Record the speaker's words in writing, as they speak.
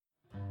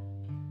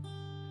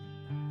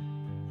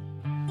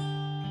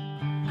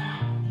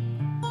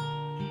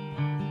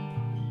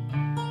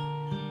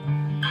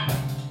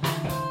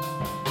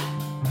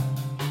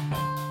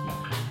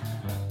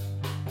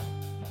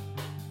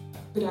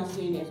Good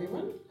afternoon,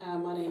 everyone.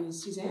 My name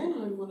is Suzanne.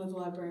 I'm one of the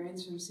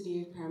librarians from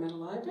City of Parramatta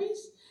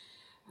Libraries.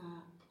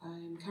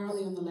 I'm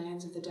currently on the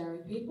lands of the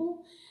Darug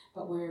people,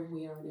 but wherever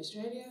we are in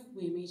Australia,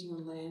 we are meeting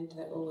on land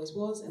that always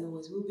was and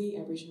always will be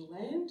Aboriginal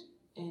land,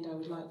 and I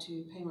would like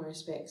to pay my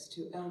respects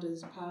to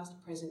elders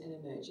past, present and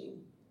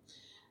emerging.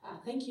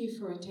 Thank you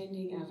for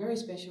attending our very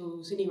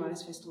special Sydney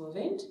Writers Festival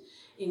event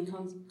in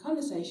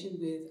conversation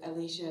with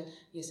Alicia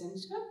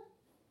Jasenska.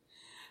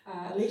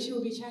 Alicia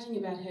will be chatting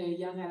about her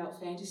young adult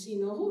fantasy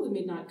novel, The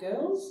Midnight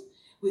Girls,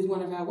 with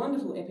one of our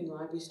wonderful Epping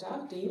Library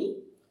staff,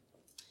 Deanie.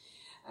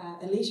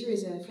 Alicia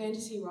is a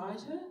fantasy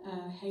writer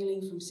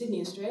hailing from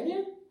Sydney,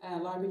 Australia, a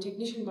library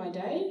technician by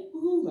day,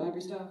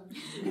 library staff.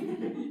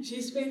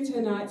 She spends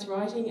her nights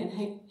writing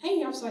and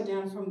hanging upside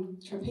down from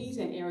trapeze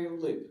and aerial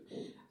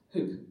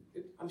hoop.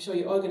 I'm sure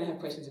you're all going to have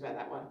questions about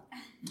that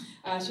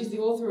one. She's the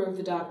author of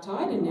The Dark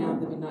Tide and now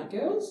The Midnight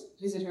Girls.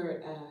 Visit her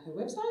at her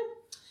website.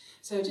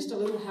 So just a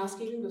little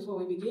housekeeping before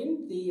we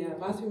begin. The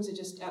bathrooms are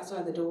just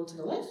outside the door to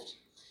the left.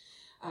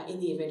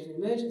 In the event of an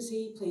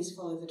emergency, please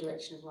follow the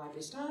direction of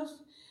library staff.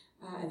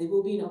 And there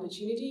will be an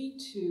opportunity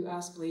to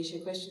ask Alicia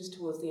questions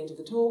towards the end of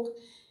the talk.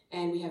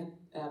 And we have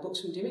books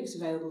from Dymocks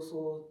available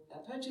for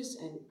purchase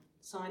and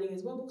signing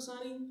as well, book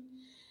signing.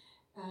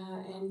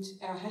 And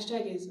our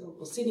hashtag is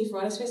Sydney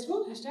Writers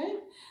Festival hashtag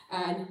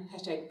and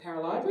hashtag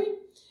Paralibrary.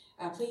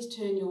 Please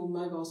turn your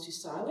mobiles to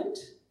silent.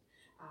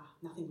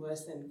 Nothing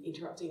worse than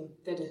interrupting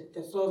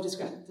the flow of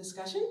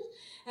discussion.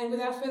 And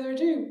without further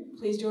ado,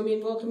 please join me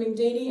in welcoming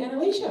Deanie and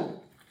Alicia.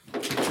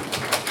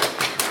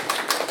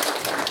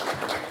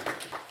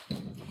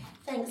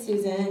 Thanks,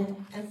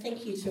 Suzanne, and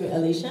thank you to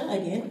Alicia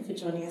again for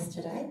joining us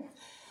today.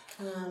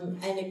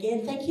 And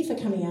again, thank you for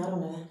coming out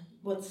on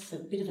what's a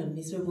bit of a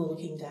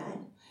miserable-looking day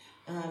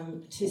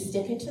to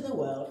step into the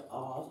world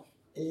of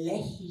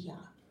lehia.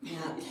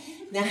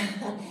 Now,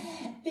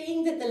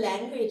 being that the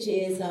language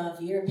is of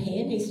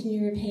Eastern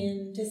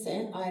European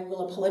descent, I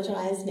will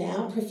apologise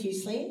now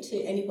profusely to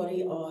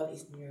anybody of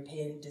Eastern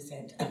European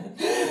descent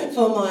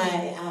for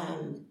my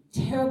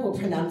terrible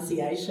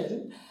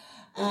pronunciation.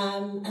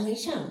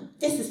 Alicia,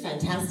 this is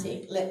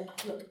fantastic. Look,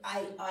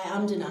 I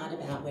am-denied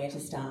about where to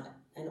start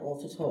an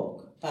author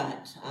talk,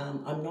 but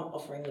I'm not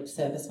offering lip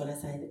service when I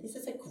say that this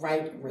is a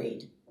great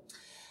read.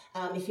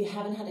 If you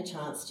haven't had a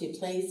chance to,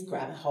 please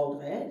grab a hold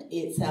of it.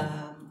 It's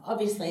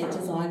obviously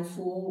designed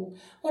for,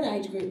 what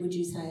age group would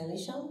you say,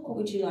 Alicia? What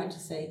would you like to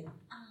see?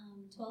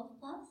 12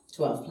 plus.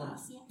 12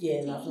 plus.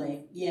 Yeah,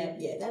 lovely. Yeah,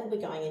 that'll be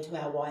going into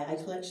our YA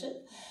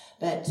collection.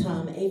 But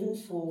even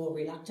for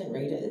reluctant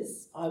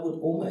readers, I would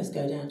almost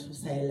go down to,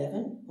 say,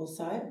 11 or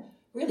so.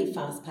 Really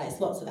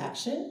fast-paced, lots of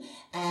action,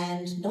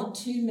 and not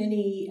too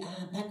many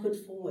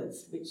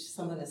backward-forwards, which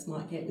some of us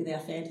might get with our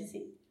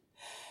fantasy.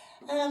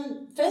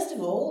 First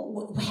of all,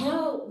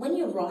 when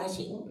you're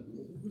writing,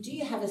 do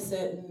you have a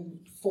certain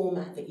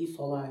format that you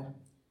follow?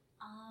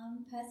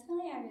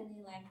 Personally, I really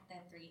like the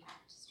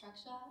 3-act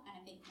structure, and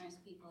I think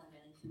most people are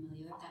really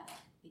familiar with that, like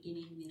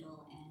beginning,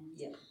 middle, and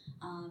Yep.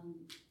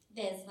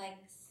 There's like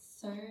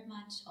so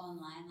much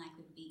online, like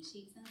with beat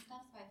sheets and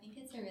stuff. So I think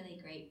it's a really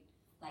great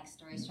like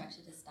story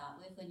structure to start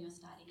with when you're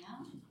starting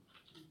out.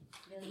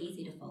 Really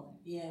easy to follow.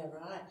 Yeah,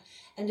 right.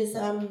 And as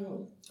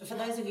for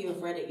those of you who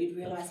have read it, you'd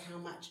realise how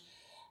much.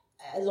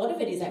 A lot of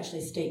it is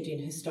actually steeped in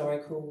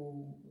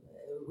historical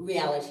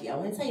reality. I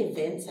won't say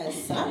events as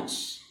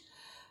such.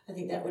 I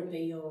think that would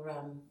be your,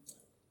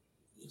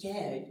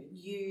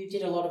 you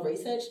did a lot of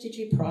research, did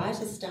you, prior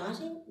to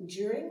starting,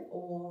 during,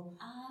 or?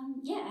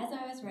 As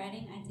I was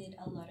writing, I did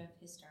a lot of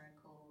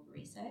historical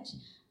research.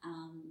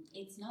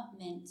 It's not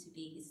meant to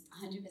be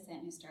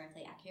 100%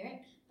 historically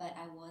accurate, but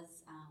I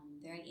was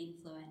very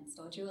influenced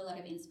or drew a lot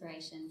of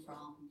inspiration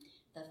from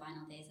the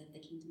final days of the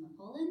Kingdom of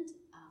Poland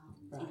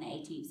in the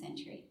 18th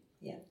century.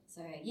 Yeah.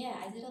 So,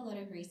 I did a lot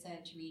of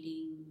research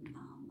reading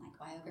like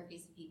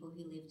biographies of people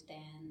who lived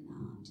then,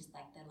 just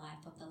like the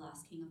life of the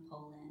last king of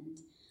Poland.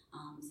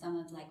 Some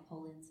of like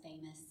Poland's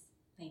famous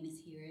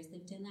heroes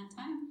lived in that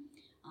time.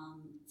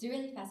 It's a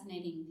really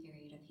fascinating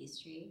period of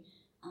history.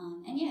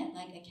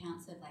 Like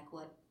accounts of like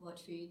what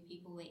food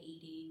people were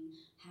eating,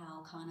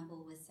 how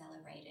carnival was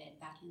celebrated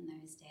back in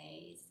those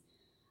days.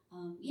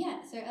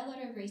 So a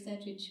lot of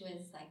research which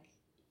was like,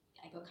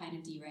 I got kind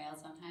of derailed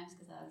sometimes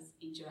because I was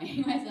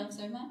enjoying myself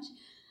so much.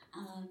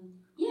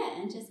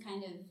 And just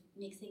kind of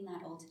mixing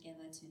that all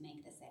together to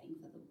make the setting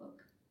for the book.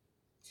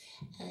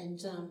 And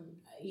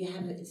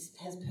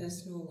has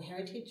personal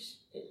heritage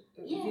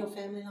of your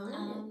family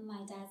line?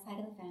 My dad's side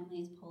of the family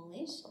is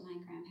Polish. My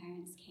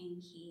grandparents came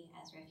here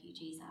as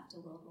refugees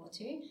after World War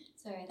II.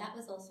 So that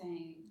was also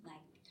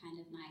like kind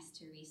of nice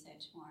to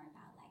research more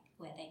about like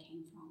where they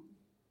came from.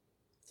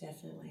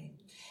 Definitely.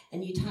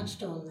 And you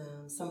touched on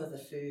some of the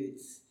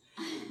foods.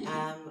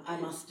 I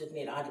must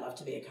admit, I'd love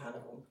to be a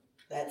carnival.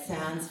 That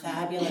sounds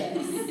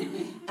fabulous.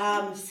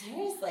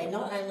 Seriously,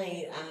 not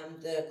only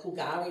the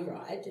Kulgari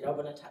ride that I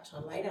want to touch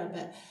on later,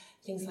 but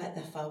things like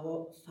the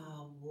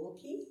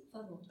Favorki,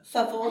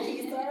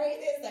 sorry,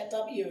 there's that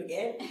W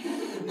again.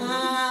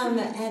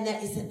 And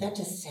that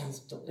just sounds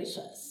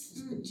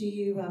delicious. Do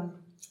you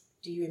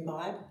do you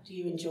imbibe? Do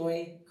you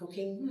enjoy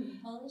cooking?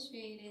 Polish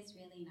food is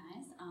really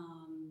nice.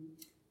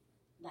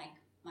 Like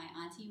my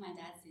auntie, my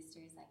dad's sister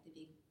is like the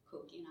big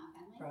cook in our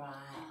family.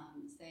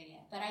 Right. So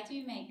yeah, but I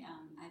do make.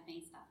 I've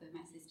made stuff with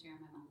my sister and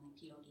my mum, like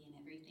pierogi and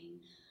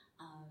everything.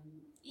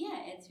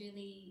 Yeah, it's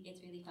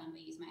really fun.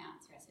 We use my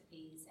aunt's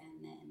recipes, and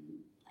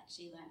then like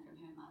she learned from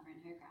her mother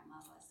and her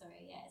grandmother. So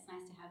yeah, it's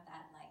nice to have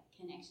that like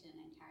connection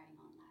and carrying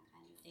on that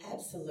kind of thing.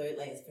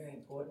 Absolutely, it's very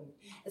important.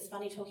 It's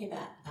funny talking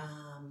about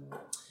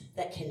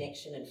that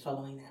connection and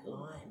following that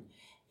line.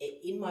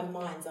 In my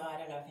mind's eye, I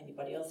don't know if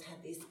anybody else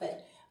had this,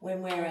 but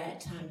when we're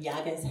at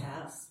Yaga's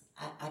house,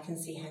 I can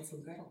see Hansel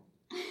and Gretel.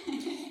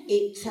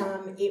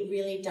 It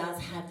really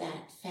does have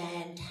that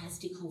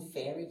fantastical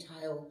fairy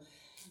tale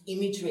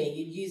imagery.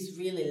 You use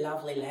really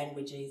lovely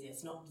language easy.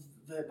 It's not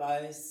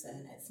verbose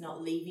and it's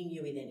not leaving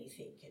you with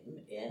anything.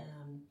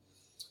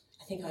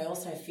 I think I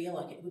also feel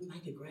like it would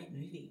make a great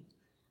movie.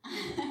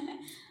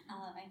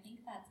 I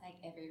think that's like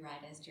every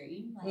writer's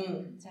dream,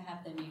 like to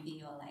have the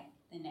movie or like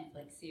the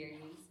Netflix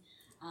series.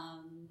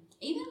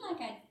 Even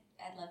like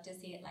I'd love to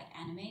see it like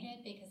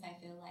animated, because I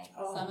feel like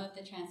some of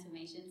the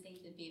transformations seem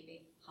to be a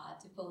bit hard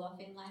to pull off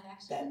in live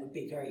action. That would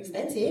be very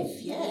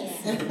expensive,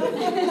 yes.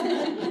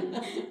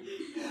 Yeah.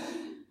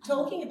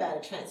 Talking about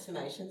a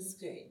transformation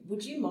screen,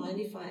 would you mind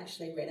if I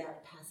actually read out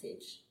a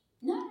passage?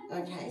 No.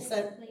 Okay, please,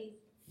 so please.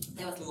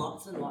 there was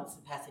lots and lots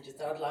of passages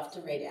that I'd love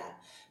to read out,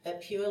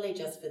 but purely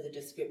just for the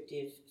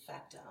descriptive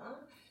factor.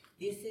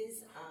 This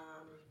is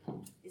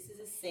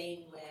a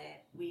scene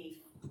where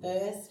we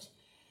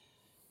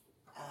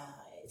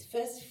it's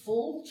first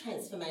full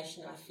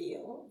transformation, I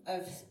feel,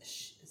 of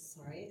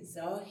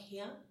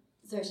Zosha.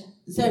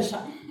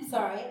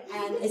 Sorry,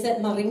 and is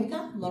it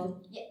Marinka?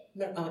 Yeah.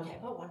 Okay,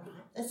 well, one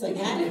right. That's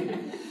okay.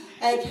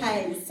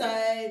 Okay, so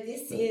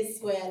this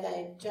is where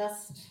they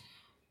just.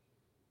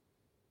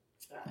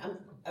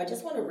 I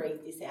just want to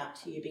read this out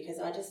to you because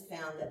I just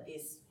found that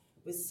this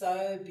was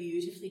so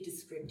beautifully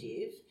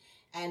descriptive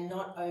and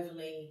not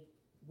overly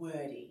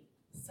wordy.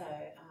 So,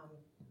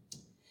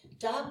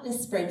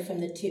 darkness spread from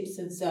the tips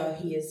of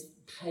Zohia's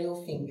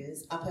pale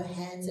fingers up her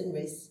hands and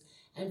wrists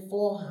and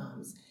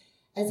forearms,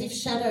 as if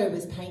shadow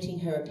was painting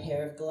her a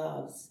pair of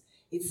gloves.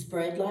 It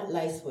spread like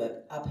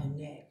lacework up her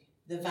neck.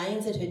 The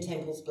veins at her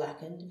temples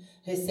blackened,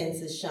 her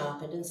senses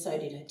sharpened, and so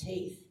did her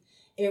teeth.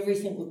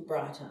 Everything looked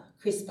brighter,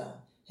 crisper.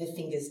 Her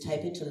fingers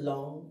tapered to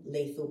long,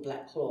 lethal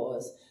black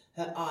claws.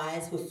 Her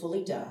eyes were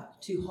fully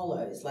dark, two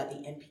hollows like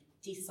the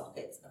empty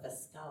sockets of a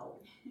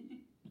skull.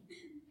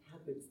 How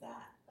good's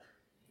that?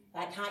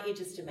 Like, can't you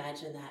just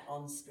imagine that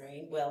on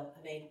screen? Well,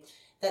 I mean,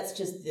 that's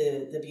just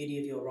the beauty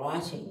of your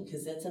writing,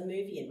 because that's a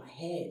movie in my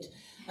head.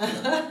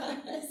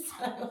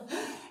 So,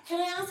 can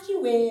I ask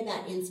you where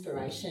that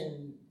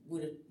inspiration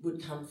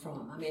would come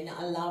from? I mean,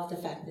 I love the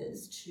fact that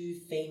there's two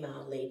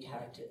female lead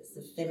characters.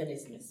 The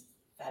feminism is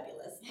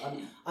fabulous.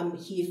 I'm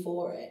here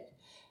for it.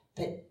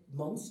 But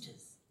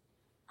monsters.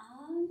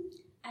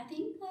 I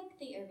think like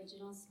the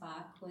original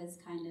spark was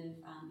kind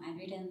of I'd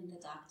written The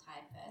Dark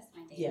Tide first,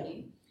 my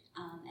debut.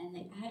 And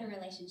I had a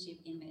relationship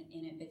in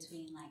it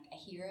between like a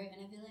hero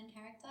and a villain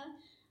character,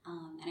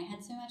 and I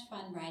had so much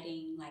fun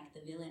writing like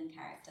the villain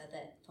character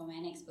that for my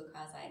next book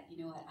I was like, you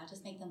know what, I'll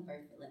just make them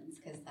both villains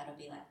because that'll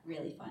be like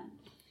really fun.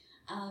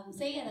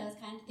 So yeah, that was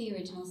kind of the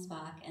original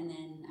spark, and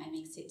then I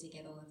mixed it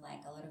together with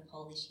like a lot of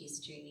Polish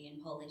history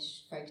and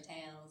Polish folk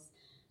tales.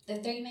 The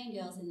three main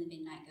girls in the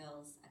Midnight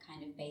Girls are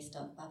kind of based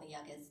off Baba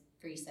Yaga's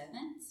three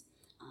servants.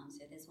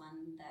 So there's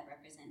one that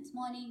represents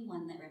morning,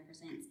 one that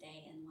represents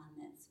day, and one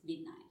that's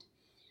midnight.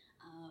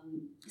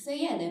 So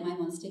yeah, they're my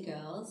monster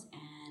girls,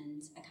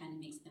 and I kind of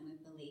mix them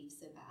with beliefs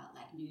about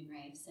like noon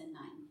wraiths and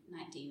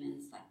night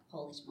demons, like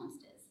Polish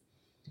monsters.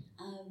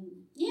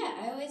 Yeah,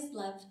 I always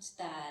loved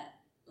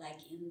that, like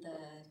in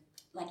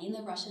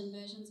the Russian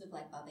versions of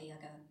like Baba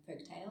Yaga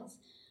folktales,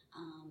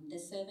 the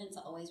servants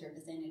are always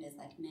represented as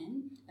like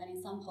men, but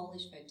in some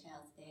Polish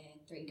folktales they're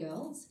three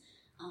girls.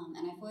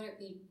 And I thought it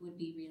would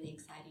be really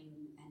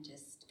exciting, and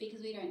just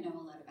because we don't know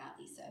a lot about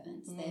these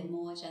servants, they're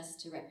more just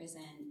to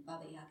represent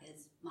Baba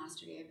Yaga's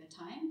mastery over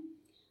time.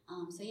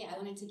 So yeah, I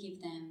wanted to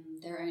give them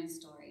their own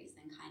stories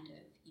and kind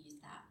of use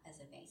that as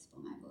a base for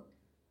my book.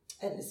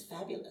 And it's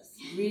fabulous,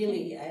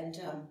 really. And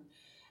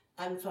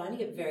I'm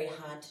finding it very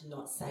hard to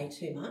not say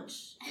too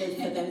much. For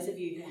those of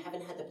you who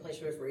haven't had the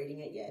pleasure of reading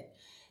it yet,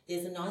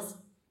 there's a nice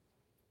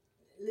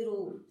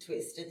little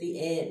twist at the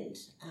end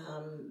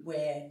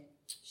where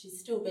she's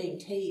still being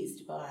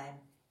teased by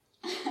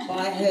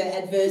her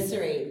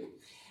adversary.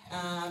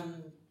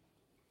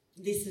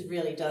 This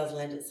really does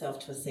lend itself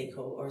to a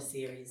sequel or a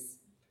series.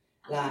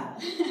 I,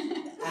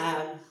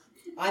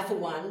 for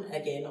one,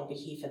 again, I'll be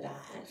here for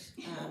that.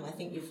 I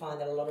think you'll find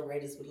that a lot of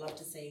readers would love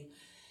to see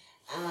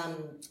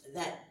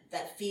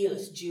that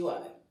fearless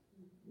duo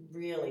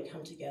really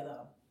come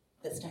together,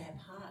 but stay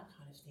apart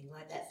kind of thing.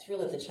 Like that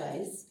thrill of the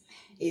chase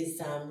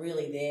is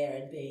really there,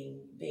 and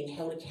being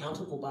held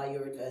accountable by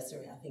your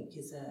adversary, I think,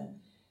 is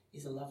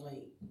a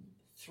lovely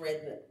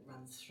thread that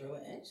runs through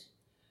it.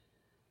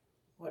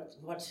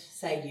 What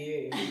say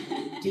you?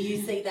 Do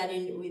you see that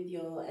in with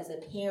your as a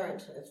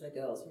parent of the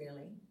girls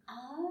really?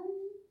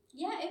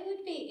 Yeah, it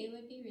would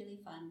be really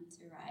fun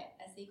to write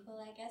a sequel,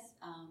 I guess.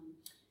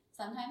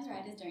 Sometimes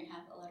writers don't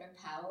have a lot of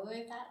power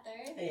with that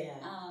though. Yeah.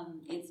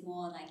 It's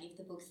more like if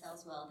the book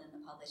sells well, then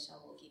the publisher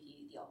will give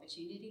you the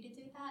opportunity to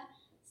do that.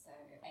 So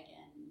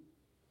again,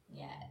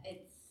 yeah,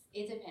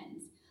 it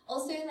depends.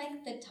 Also,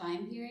 like the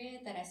time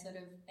period that I sort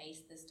of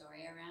base the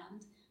story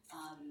around.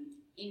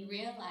 In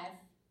real life,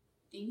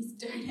 things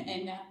don't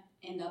end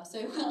up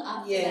so well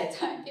after that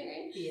time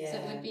period. Yeah. So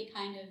it would be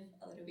kind of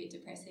a little bit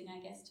depressing, I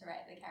guess, to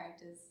write the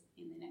characters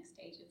in the next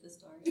stage of the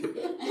story.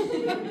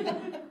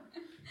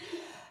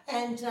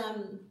 And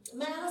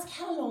may I ask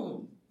how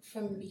long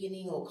from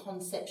beginning or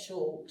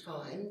conceptual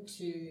time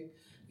to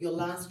your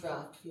last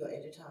draft for your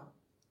editor?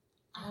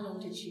 How long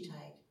did she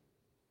take?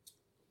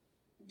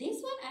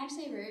 This one I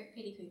actually wrote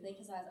pretty quickly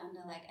because I was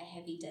under like a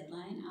heavy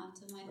deadline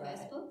after my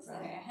first book. So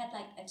I had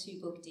like a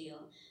 2-book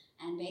deal.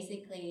 And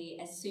basically,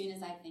 as soon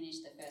as I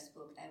finished the first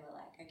book, they were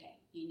like, okay,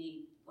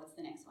 what's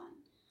the next one?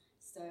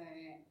 So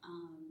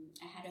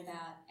I had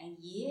about a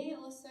year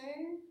or so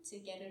to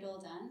get it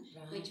all done,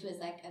 which was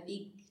like a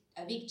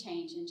big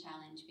change and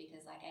challenge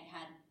because like I'd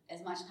had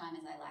as much time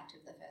as I liked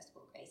with the first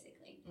book,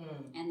 basically.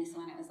 And this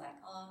one, it was like,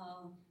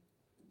 oh,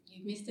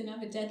 you've missed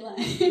another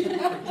deadline.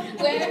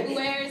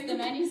 Where is the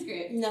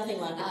manuscript?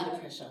 Nothing like a bit of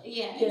pressure.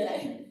 Yeah,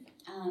 exactly.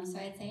 So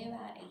I'd say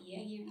about a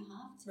year and a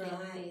half to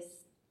get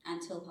this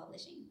until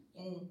publishing.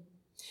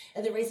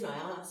 And the reason I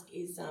ask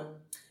is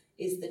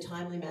the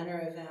timely manner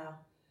of our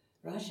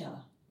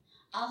Russia.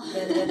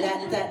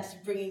 That's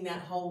bringing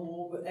that whole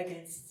war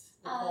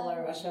against the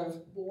Russia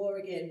war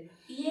again.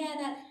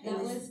 Yeah, that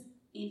was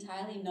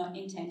entirely not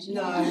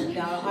intentional. No,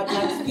 I'd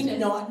like to think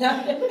not.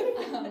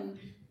 No.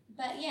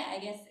 But yeah, I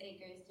guess it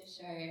goes to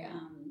show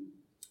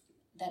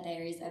that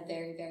there is a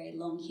very, very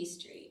long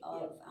history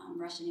of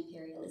Russian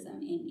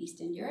imperialism in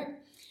Eastern Europe.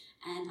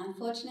 And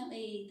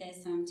unfortunately,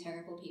 there's some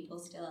terrible people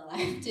still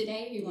alive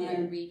today who want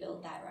to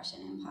rebuild that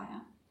Russian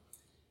empire.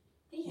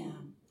 But yeah.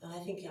 I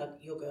think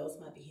your girls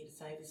might be here to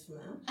save us from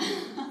that.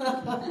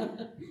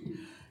 But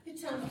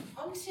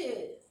on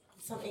to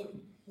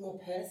something more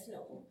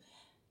personal.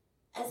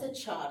 As a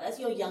child, as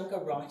your younger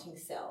writing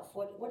self,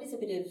 what is a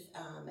bit of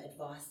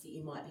advice that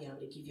you might be able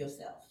to give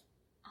yourself,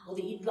 or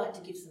that you'd like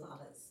to give some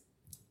others?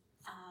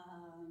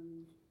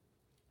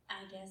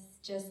 I guess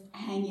just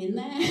hang in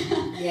there.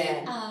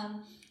 Yeah.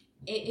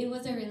 It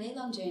was a really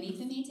long journey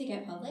for me to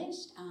get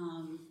published.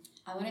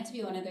 I wanted to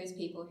be one of those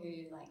people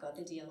who like got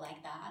the deal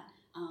like that,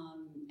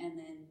 and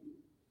then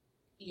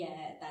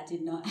that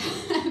did not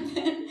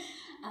happen.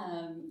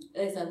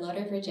 There's a lot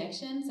of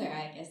rejection, so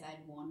I guess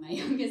I'd warn my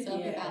younger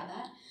self about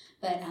that.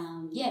 But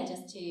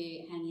just to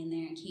hang in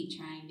there and keep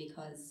trying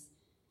because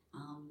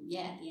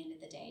at the end of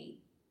the day,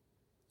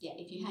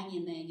 if you hang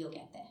in there, you'll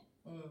get there.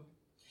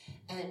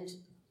 And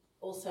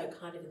also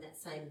kind of in that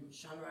same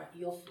genre, do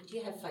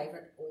you have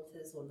favourite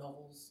authors or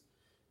novels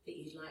that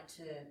you'd like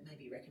to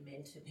maybe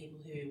recommend to people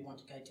who want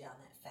to go down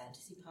that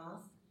fantasy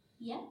path?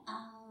 Yeah.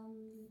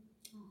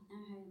 Now I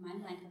have a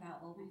mind blank about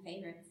all my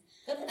favourites.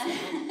 But that's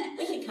okay.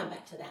 We can come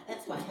back to that.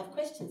 That's why I have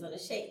questions on a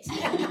sheet.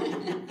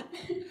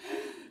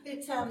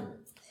 But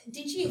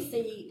did you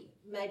see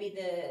maybe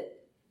the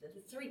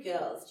 3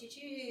 girls? Do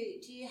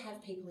you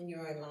have people in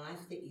your own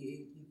life that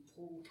you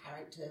pull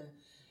character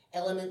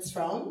elements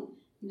from?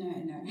 No.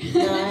 No?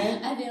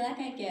 I feel like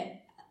I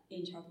get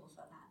in trouble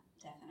for that,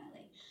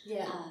 definitely.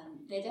 Yeah.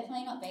 They're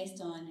definitely not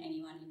based on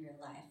anyone in real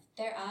life.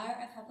 There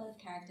are a couple of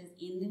characters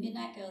in The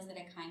Midnight Girls that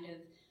are kind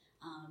of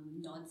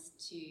nods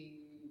to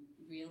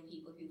real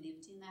people who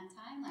lived in that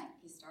time, like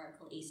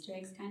historical Easter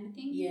eggs kind of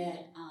thing. Yeah.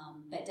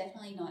 But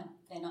definitely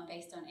they're not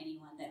based on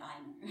anyone that I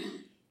know.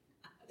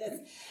 That's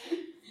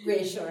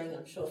reassuring,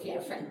 I'm sure, for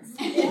your friends.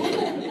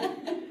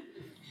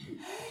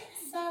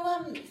 So,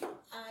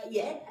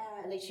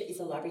 Alicia is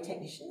a library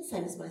technician,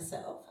 same as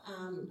myself.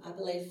 I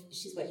believe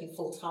she's working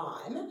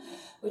full-time,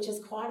 which is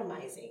quite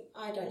amazing.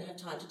 I don't have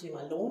time to do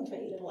my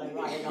laundry, let alone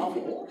write a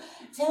novel.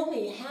 Tell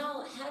me,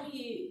 how do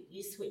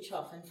you switch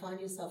off and find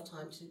yourself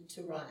time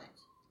to write?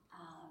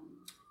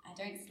 I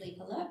don't sleep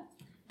a lot.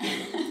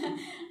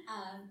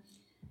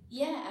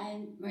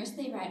 I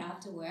mostly write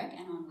after work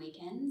and on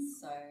weekends,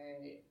 so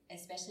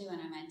especially when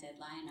I'm at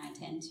deadline, I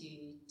tend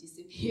to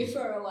disappear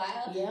for a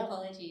while. Yep.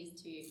 Apologies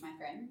to my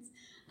friends.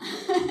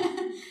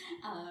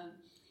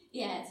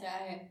 So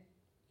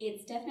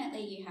it's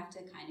definitely, you have to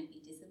kind of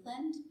be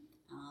disciplined.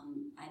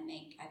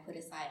 I put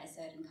aside a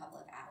certain couple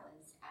of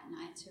hours at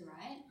night to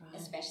write,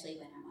 especially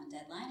when I'm on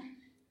deadline.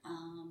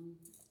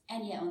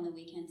 On the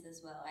weekends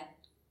as well, I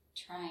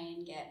try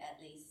and get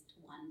at least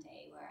one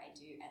day where I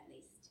do at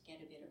least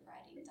get a bit of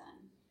writing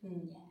done.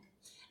 Yeah.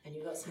 And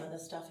you've got some other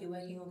stuff you're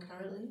working on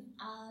currently?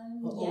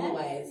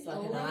 Always,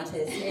 an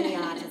artist. Any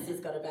artist has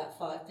got about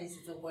 5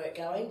 pieces of work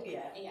going.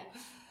 Yeah.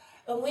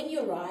 And when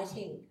you're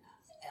writing,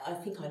 I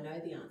think I know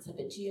the answer,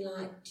 but do you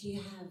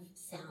have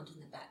sound in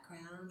the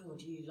background, or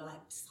do you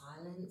like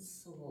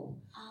silence, or?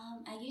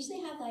 I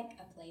usually have like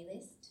a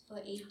playlist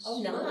for each.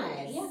 Oh,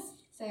 nice. Yeah.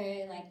 So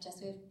like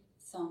just with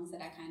songs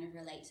that I kind of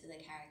relate to the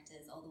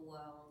characters or the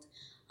world.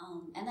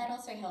 And that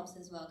also helps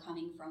as well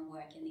coming from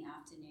work in the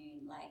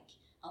afternoon. Like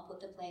I'll put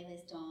the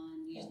playlist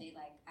on, usually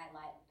like I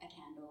light a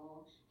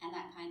candle, and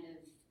that kind of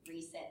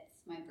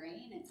resets my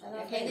brain. It's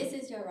like, okay, this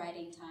is your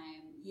writing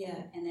time.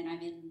 Yeah. And then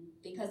I'm in,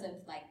 because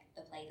of like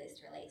the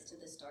playlist relates to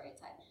the story,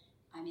 it's like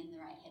I'm in the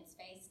right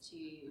headspace to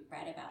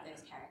write about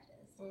those characters.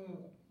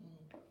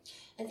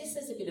 And this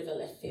is a bit of a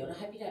left field. I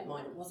hope you don't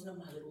mind. It wasn't on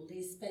my little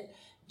list, but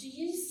do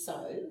you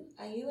sew?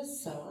 Are you a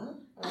sewer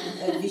or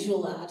a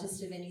visual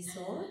artist of any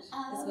sort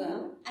as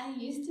well? I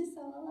used to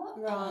sew a lot.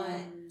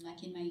 Right.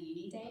 Like in my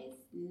uni days,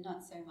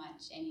 not so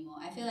much anymore.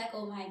 I feel like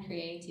all my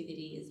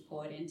creativity is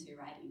poured into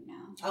writing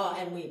now. Oh,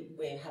 and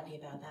we're happy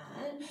about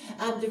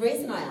that. The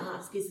reason I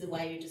ask is the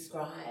way you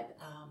describe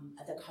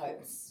the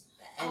coats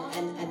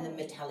and the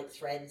metallic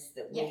threads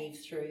that weave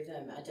through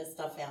them. I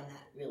found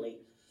that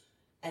really,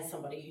 as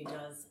somebody who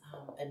does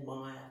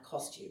admire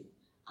costume,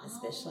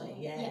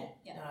 especially,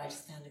 No, I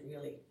just found it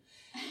really.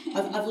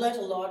 I've learnt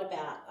a lot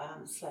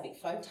about Slavic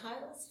folk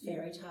tales,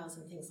 fairy tales,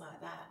 and things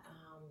like that.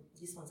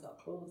 This one's got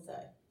claws,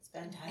 though. It's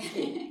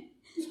fantastic.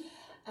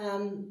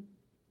 In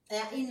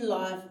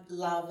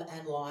love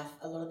and life,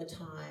 a lot of the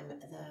time,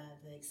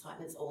 the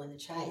excitement's all in the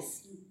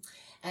chase.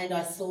 And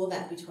I saw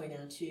that between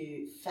our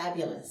two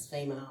fabulous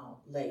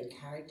female lead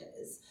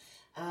characters.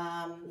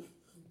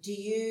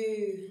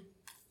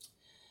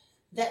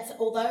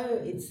 Although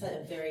it's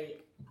a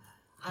very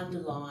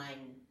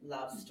underlying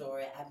love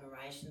story,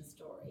 admiration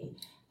story,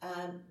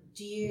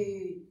 do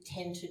you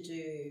tend to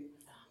do,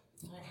 I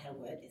don't know how to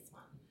word this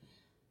one.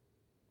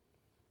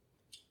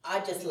 I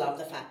just love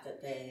the fact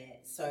that they're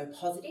so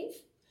positive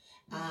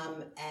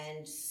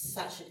and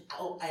such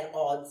at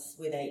odds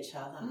with each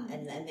other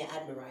and their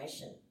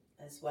admiration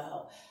as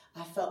well.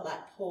 I felt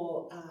like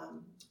poor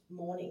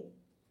Morning.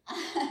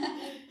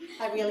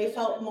 I really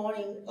felt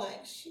Morning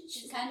like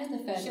she's kind of the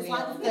first. She's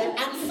like the third.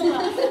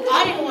 Absolutely.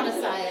 I didn't want to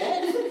say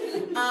it,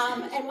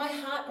 and my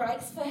heart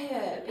breaks for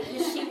her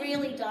because she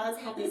really does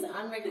have this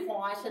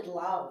unrequited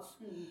love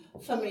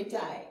for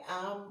Midday,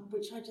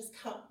 which I just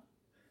can't.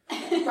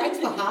 It breaks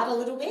my heart a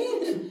little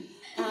bit.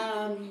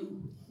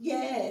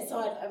 So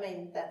I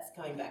mean that's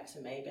going back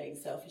to me being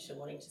selfish and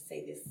wanting to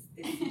see this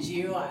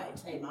duo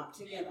team up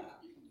together.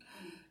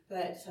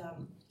 But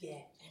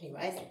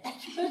anyways.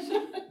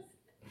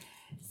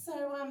 So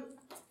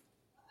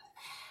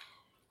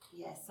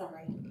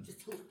sorry,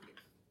 just a little bit.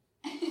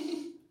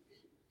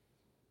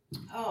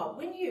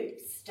 When you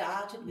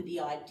started with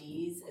the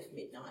ideas of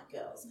Midnight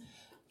Girls,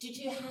 did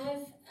you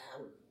have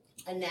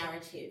a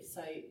narrative?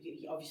 So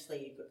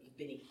obviously you've got your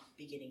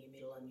beginning, your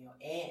middle, and your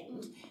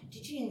end.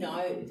 Did you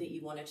know that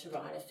you wanted to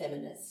write a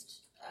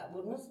feminist?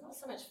 Not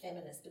so much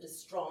feminist, but a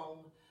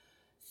strong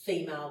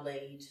female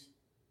lead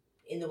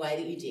in the way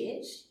that you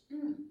did?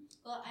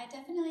 Well, I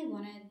definitely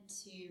wanted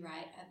to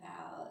write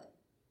about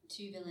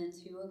two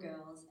villains who were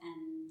girls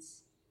and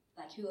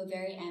like who were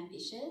very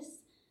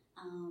ambitious.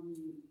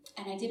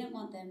 And I didn't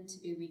want them to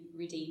be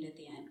redeemed at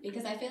the end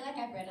because I feel like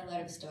I've read a lot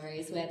of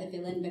stories where the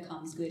villain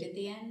becomes good at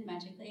the end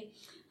magically,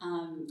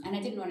 and I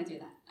didn't want to do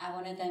that. I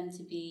wanted them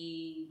to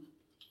be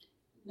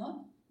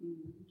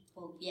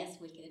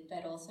wicked,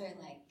 but also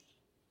like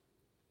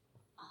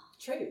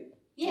true.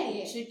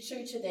 Yeah.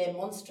 True to their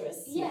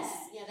monstrousness. Yeah,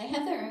 they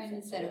have their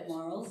own set of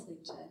morals,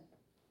 which are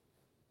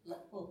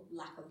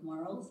lack of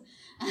morals.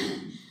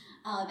 And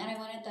I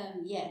wanted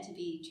them, to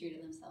be true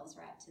to themselves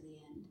right to the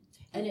end.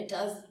 And it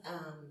does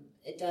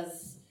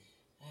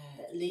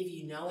leave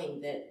you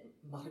knowing that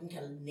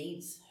Marinka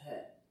needs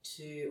her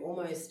to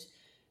almost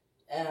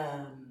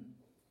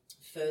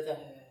further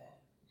her.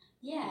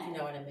 Yeah. If you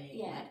know what I mean.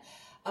 Yeah.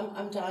 Like,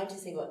 I'm dying to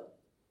see what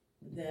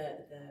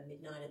the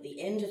Midnight at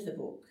the end of the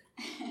book.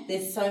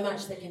 There's so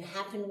much that can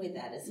happen with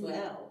that as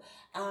well.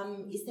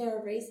 Is there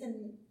a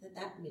reason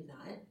that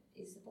Midnight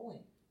is the boy?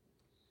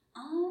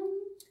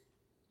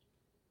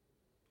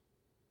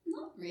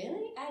 Not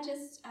really. I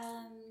just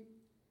I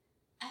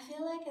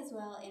feel like as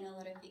well in a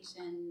lot of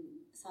fiction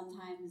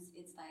sometimes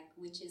it's like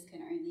witches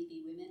can only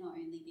be women or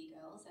only be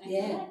girls, and I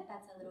feel like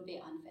that's a little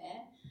bit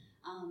unfair.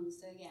 I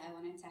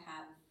wanted to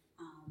have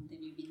the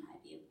new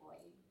Midnight be a boy.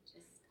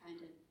 Just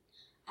kind of,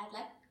 I'd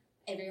like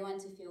everyone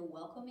to feel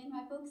welcome in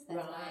my books.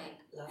 That's why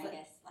I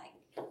guess like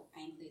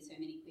I include so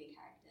many queer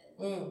characters.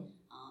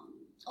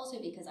 Also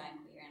because I'm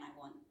queer and I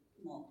want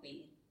more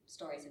queer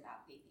stories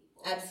about queer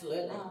people.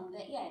 Absolutely.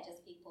 But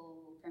just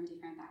people from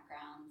different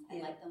backgrounds.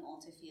 I'd like them all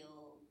to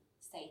feel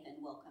safe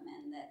and welcome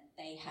and that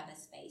they have a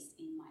space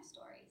in my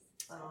stories.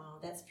 Oh,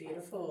 that's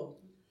beautiful.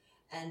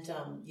 And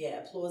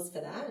applause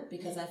for that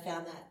because I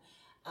found that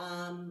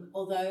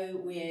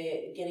although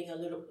we're getting a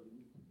little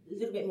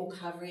bit more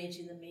coverage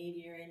in the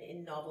media and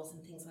in novels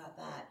and things like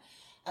that,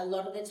 a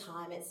lot of the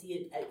time it's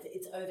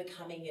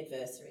overcoming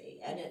adversity,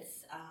 and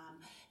it's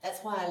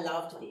that's why I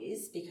loved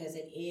this because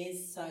it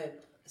is so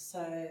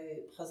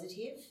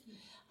positive.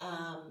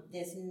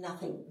 There's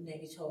nothing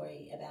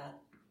negatory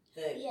about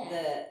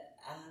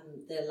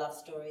the love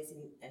stories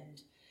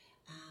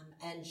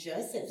and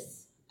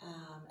Joseph's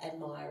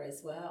admire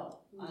as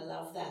well. I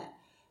love that.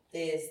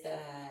 There's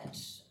that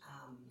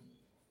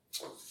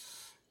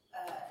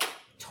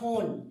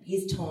Torn.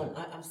 He's Torn.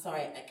 I'm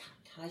sorry,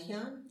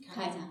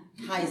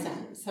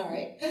 Kaizen.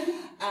 Sorry,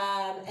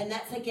 and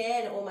that's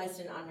again almost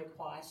an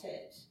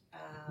unrequited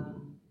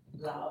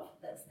love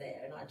that's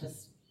there, and I'm here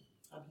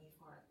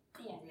for it.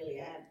 Yeah. I really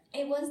am.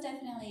 It was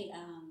definitely,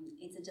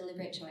 it's a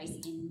deliberate choice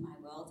in my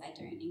world. I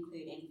don't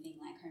include anything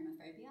like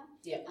homophobia.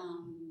 Yeah.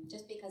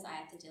 Just because I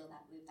have to deal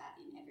with that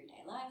in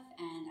everyday life,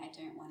 and I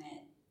don't want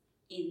it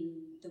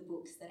in the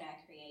books that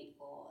I create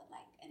for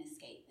like an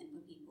escape and for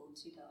people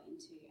to go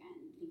into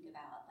and think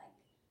about like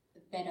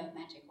the better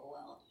magical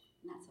world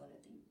and that sort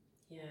of thing.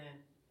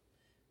 Yeah.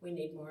 We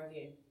need more of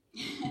you.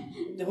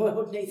 The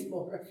world needs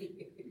more of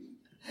you.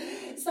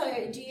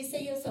 So, do you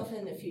see yourself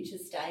in the future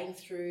staying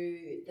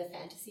through the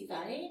fantasy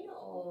vein,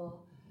 or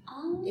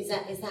is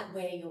that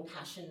where your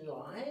passion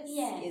lies?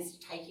 Yeah. Is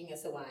taking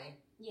us away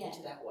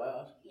into that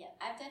world? Yeah,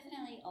 I've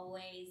definitely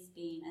always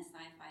been a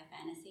sci-fi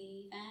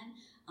fantasy fan.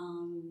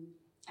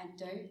 I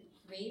don't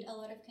read a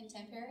lot of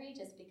contemporary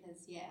just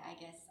because, I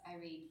guess I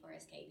read for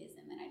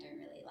escapism and I don't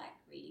really like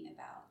reading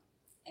about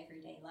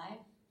everyday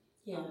life.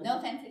 Yeah. No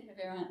offense if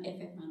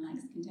everyone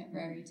likes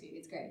contemporary too,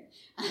 it's great.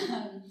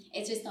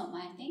 It's just not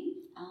my thing.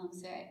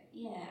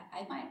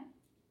 I might,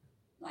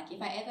 like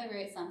if I ever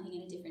wrote something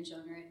in a different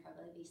genre, it'd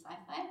probably be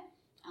sci-fi,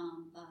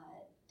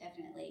 but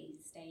definitely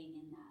staying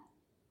in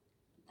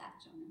that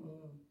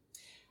genre.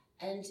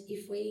 And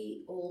if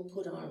we all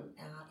put on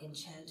our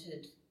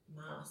enchanted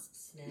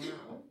masks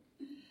now,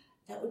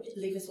 that would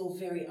leave us all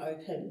very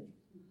open.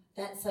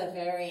 That's a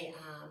very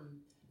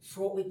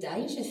fraught with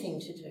danger thing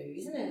to do,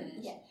 isn't it?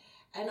 Yeah.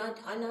 And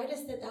I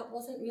noticed that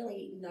wasn't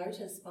really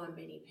noticed by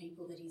many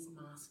people, that his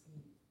mask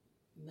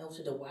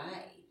melted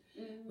away.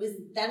 Was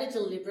that a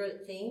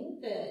deliberate thing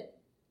that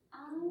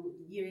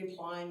you're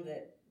implying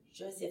that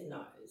Joseph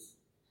knows?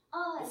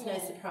 It's no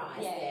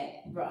surprise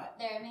there. Right.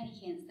 There are many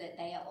hints that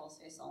they are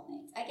also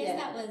soulmates. I guess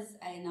that was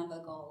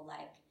another goal,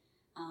 like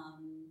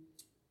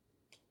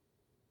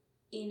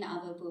in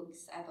other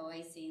books I've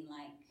always seen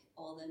like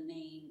all the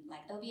main,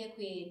 like there'll be a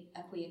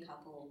queer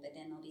couple, but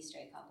then there'll be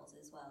straight couples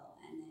as well,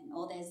 and then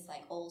there's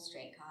like all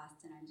straight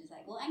casts, and I'm just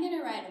like, well, I'm going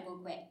to write a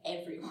book where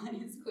everyone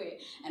is queer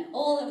and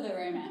all of the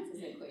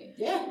romances are queer.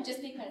 Yeah.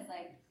 Just because,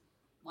 like,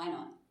 why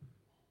not?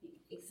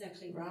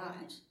 Exactly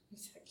right.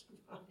 Exactly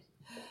right.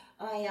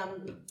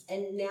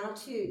 And now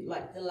to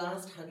like the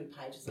last 100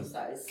 pages or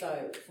so is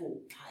so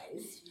full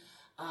paced.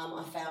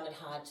 I found it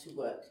hard to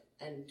work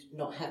and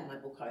not have my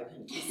book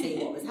open to see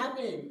what was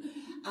happening.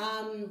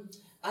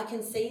 I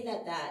can see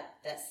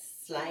that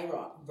sleigh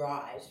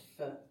ride,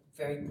 for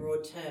very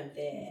broad term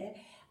there,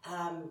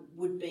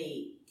 would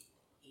be,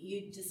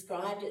 you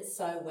described it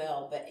so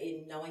well, but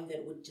in knowing that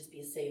it would just be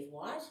a sea of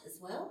white as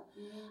well.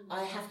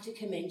 I have to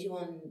commend you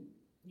on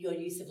your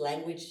use of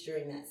language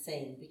during that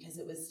scene, because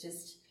it was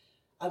just,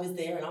 I was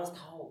there and I was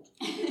cold.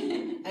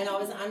 And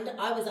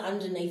I was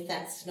underneath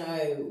that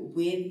snow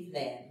with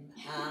them.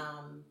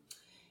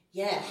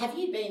 Have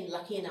you been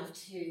lucky enough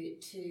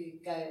to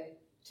go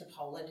to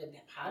Poland and be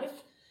part of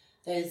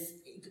those,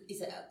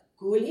 is it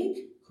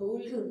Kulig?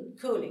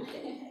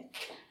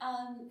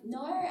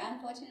 No,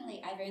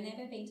 unfortunately, I've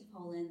never been to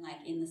Poland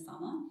like in the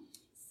summer.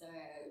 So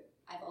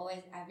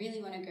I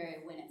really want to go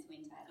when it's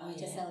winter.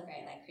 To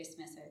celebrate like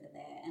Christmas over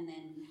there, and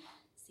then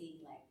see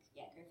go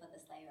for the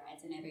sleigh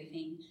rides and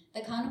everything.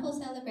 The carnival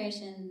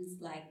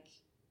celebrations like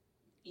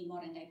in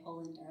modern day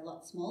Poland are a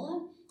lot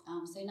smaller.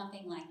 So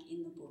nothing like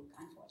in the book,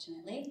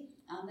 unfortunately.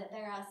 But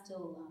there are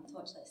still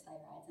torchlight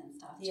sleigh rides and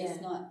stuff,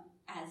 just not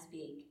as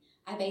big.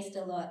 I based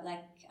a lot,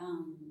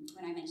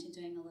 when I mentioned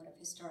doing a lot of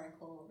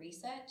historical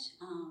research,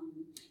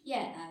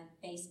 I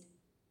based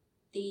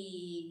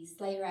the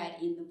sleigh ride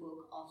in the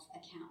book off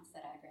accounts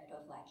that I'd read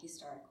of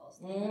historical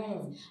sleigh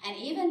rides. And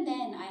even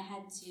then I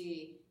had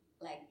to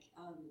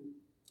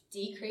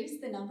decrease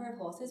the number of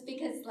horses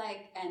because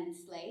and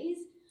sleighs.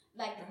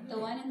 The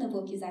one in the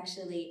book is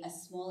actually a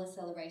smaller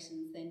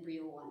celebrations than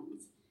real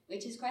ones,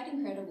 which is quite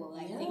incredible.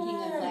 Thinking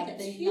of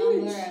the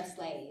huge number of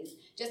sleighs.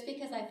 Just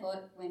because I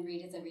thought when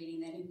readers are reading,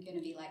 they're going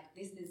to be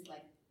this is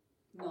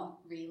not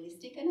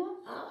realistic enough.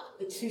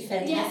 It's too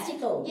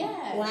fantastical.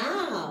 Yeah.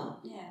 Wow.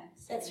 Yeah.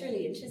 That's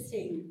really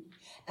interesting.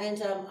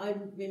 And I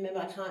remember,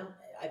 I can't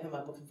open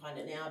my book and find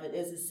it now, but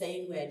there's a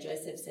scene where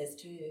Joseph says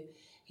to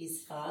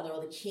his father,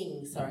 or the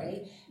king,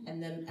 sorry,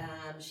 and then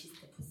she's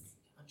the pussy.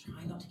 I'm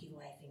trying not to give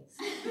away things.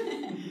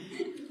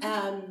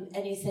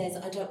 And he says,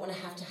 I don't want to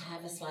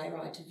have a sleigh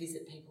ride to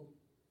visit people.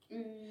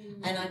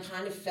 And I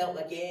kind of felt,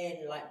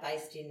 again,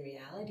 based in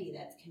reality,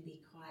 that can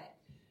be quite,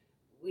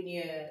 when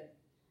you're,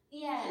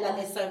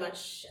 there's so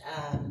much,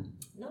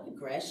 not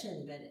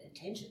aggression, but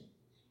attention.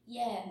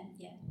 Yeah.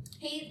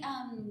 He,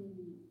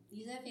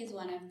 Yusuf is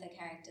one of the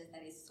characters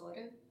that is sort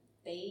of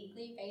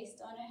vaguely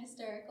based on a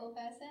historical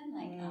person,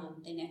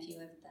 the nephew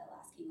of the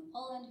last king of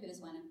Poland, who is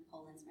one of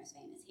Poland's most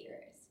famous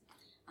heroes.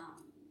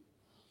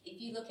 If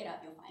you look it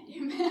up, you'll find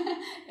him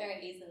very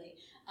easily.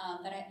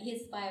 But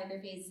his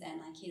biographies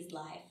and his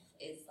life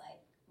is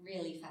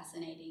really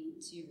fascinating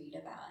to read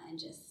about, and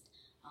just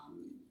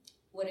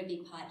what a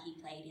big part he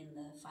played in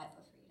the fight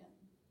for freedom.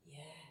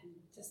 Yeah,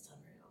 just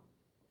unreal.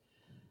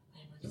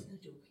 I'm just going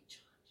to do a quick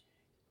chime check.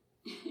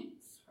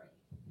 Sorry.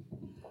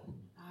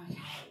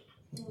 Okay.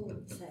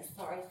 So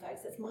sorry,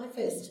 folks. It's my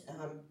first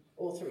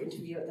author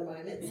interview at the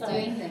moment, so I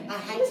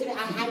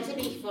hate to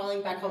be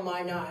falling back on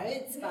my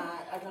notes,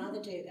 but I'd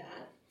rather do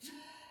that.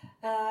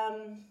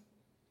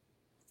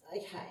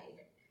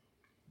 Okay.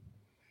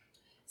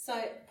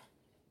 So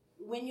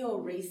when you're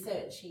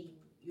researching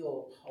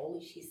your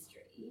Polish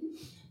history,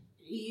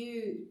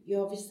 you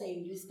obviously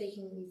you're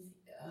speaking with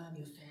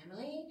your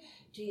family.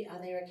 Are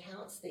there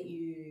accounts that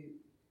you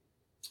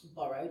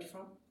borrowed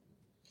from?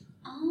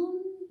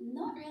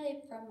 Not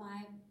really from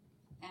my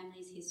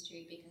family's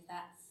history, because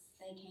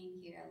they came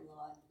here a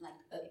lot, like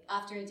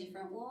after a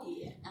different war.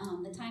 Yeah.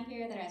 The time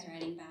period that I was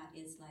writing about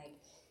is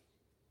like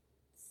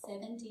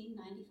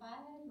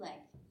 1795.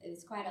 Like, it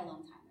was quite a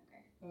long time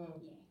ago. Yeah.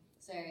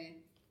 So,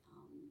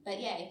 but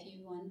yeah, if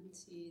you want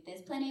to,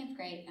 there's plenty of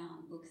great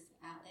books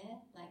out there,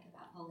 like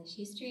about Polish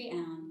history.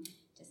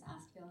 Just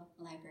ask your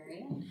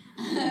librarian,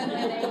 and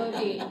they will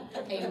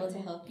be able to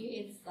help you.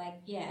 It's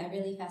like, yeah, a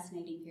really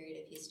fascinating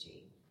period of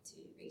history to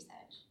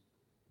research.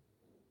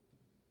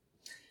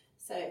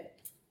 So,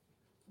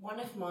 one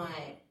of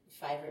my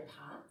favourite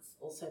parts,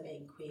 also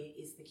being queer,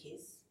 is the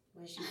kiss,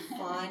 where she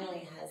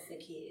finally has the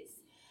kiss.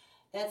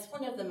 That's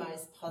one of the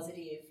most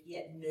positive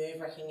yet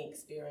nerve-wracking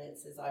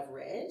experiences I've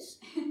read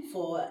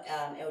for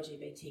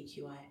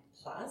LGBTQI+.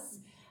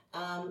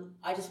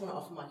 I just want to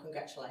offer my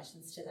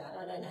congratulations to that.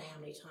 I don't know how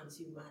many times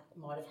you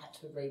might have had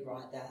to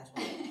rewrite that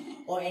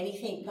or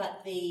anything,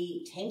 but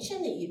the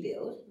tension that you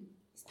build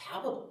is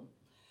palpable.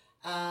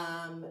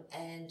 And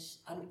it's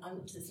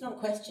not a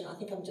question. I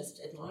think I'm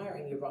just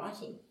admiring your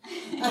writing.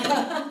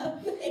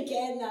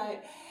 Again, though,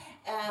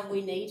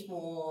 we need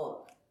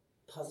more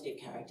positive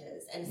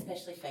characters, and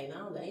especially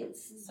female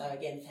leads. So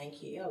again,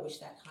 thank you. I wish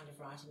that kind of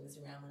writing was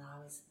around when I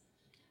was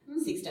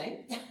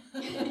 16.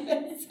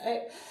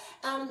 So,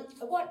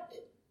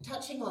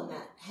 touching on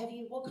that,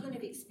 what kind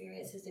of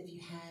experiences have you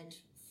had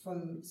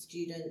from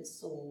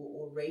students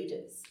or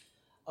readers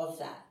of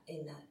that,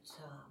 in that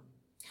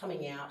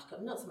coming out,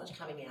 not so much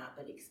coming out,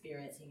 but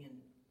experiencing,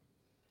 and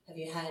have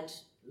you had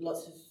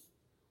lots of...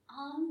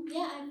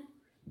 Yeah,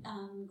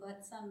 I've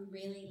got some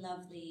really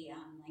lovely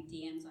like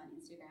DMs on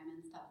Instagram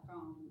and stuff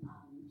from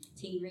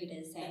teen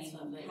readers saying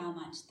how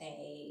much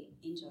they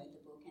enjoyed the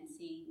book and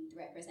seeing the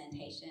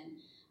representation.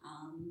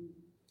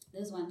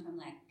 There was one from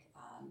like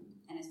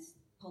a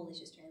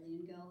Polish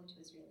Australian girl, which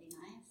was really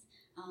nice.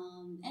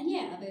 And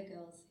yeah, other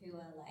girls who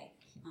are like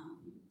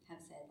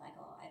have said like,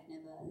 oh, I've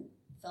never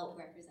felt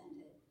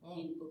represented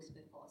in books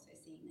before, so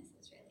seeing this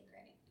was really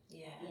great.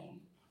 Yeah.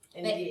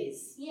 And it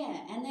is.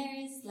 Yeah, and there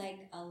is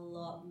like a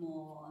lot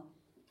more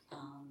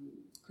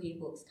queer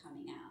books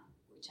coming out,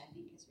 which I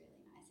think is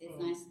really nice. It's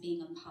nice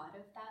being a part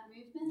of that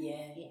movement.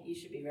 Yeah. You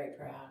should be very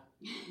proud.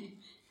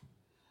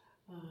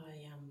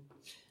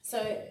 So,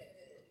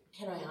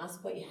 can I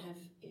ask what you have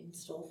in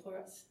store for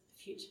us in the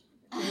future?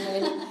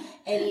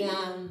 Any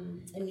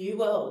new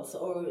worlds,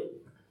 or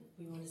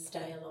we want to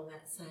stay along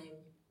that same?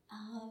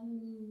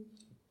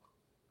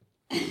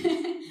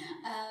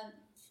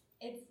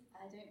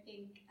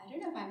 I don't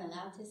know if I'm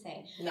allowed to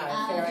say. No,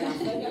 fair enough.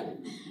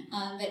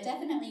 But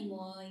definitely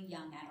more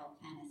young adult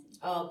fantasy.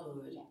 Oh,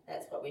 good. Yeah.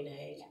 That's what we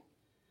need.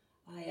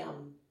 Yeah.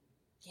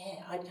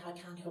 I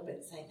can't help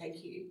but say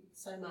thank you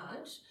so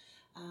much.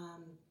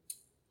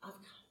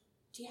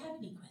 Do you have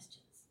any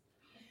questions?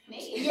 Me?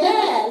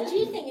 Yeah. Do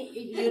you think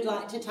you'd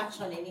like to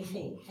touch on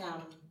anything?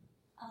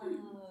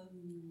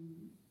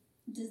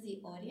 Does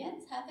the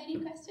audience have any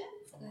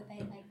questions? Would they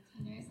like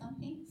to know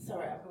something?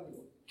 Sorry, I've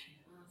already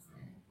asked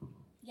that.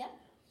 Yeah.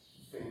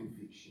 Fan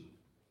fiction.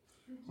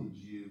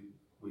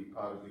 Were you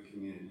part of the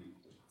community?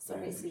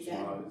 Sorry,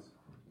 Suzanne.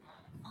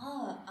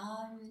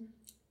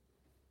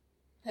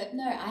 But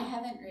no, I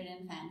haven't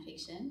written fan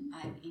fiction.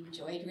 I've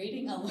enjoyed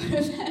reading a lot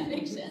of fan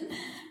fiction.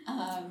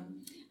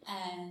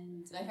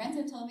 And my friends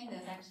have told me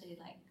there's actually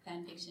like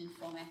fan fiction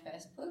for my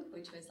first book,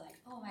 which was like,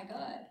 oh my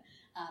god.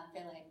 I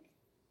feel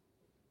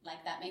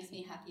like that makes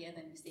me happier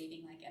than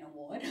receiving like an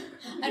award.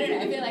 I don't know,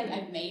 I feel like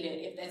I've made it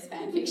if there's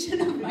fan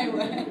fiction of my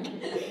work.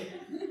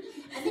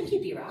 I think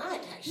you'd be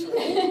right,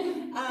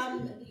 actually.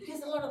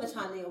 Because a lot of the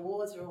time the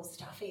awards are all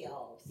stuffy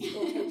old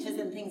school teachers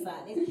and things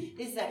like this.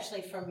 This is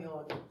actually from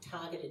your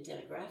targeted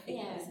demographic,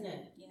 isn't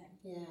it?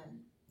 Yeah.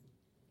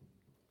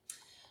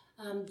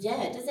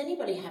 Does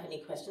anybody have any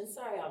questions?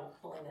 Sorry, I'm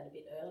calling that a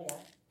bit earlier.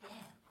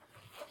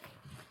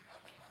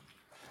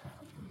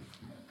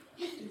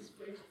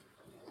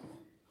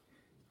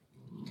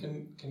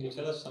 Can you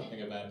tell us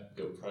something about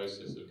your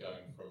process of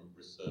going from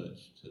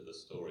research to the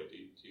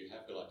story? Do you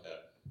have like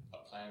a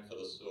plan for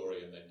the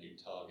story and then you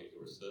target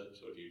your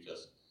research, or do you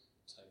just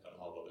take on a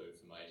whole lot of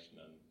information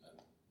and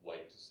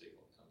wait to see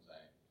what comes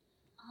out?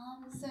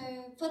 So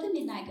for the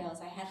Midnight Girls,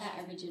 I had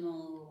that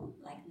original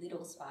like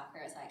little spark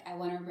where it's like I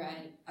want to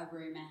write a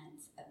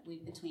romance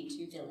between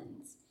two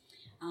villains.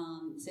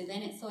 So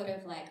then it's sort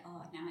of like,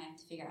 oh, now I have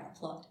to figure out a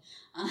plot.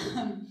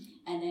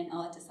 And then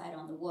I'll decide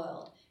on the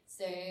world.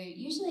 So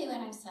usually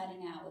when I'm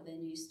starting out with a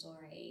new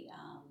story,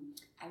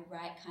 I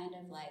write kind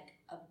of like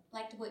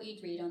what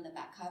you'd read on the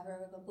back cover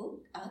of a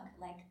book,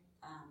 like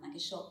a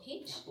short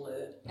pitch.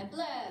 A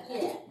blurb.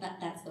 Yeah.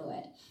 That's the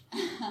word.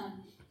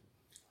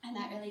 And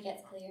that really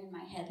gets clear in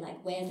my head,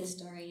 like where the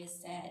story is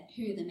set,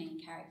 who the main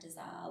characters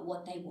are,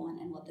 what they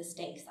want, and what the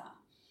stakes are.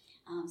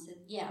 So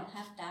yeah, I'll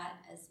have that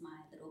as my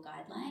little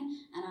guideline.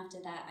 And after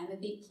that, I'm a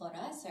big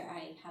plotter, so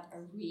I have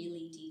a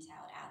really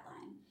detailed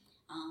outline.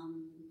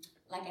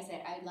 Like I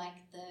said, I like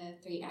the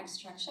 3-act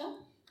structure.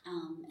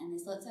 And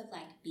there's lots of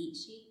like beat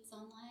sheets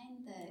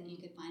online that you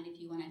could find if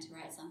you wanted to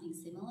write something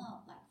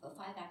similar, like for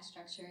 5-act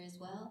structure as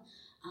well.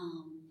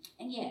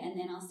 And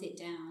then I'll sit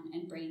down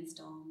and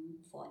brainstorm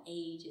for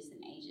ages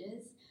and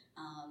ages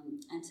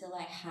until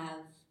I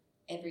have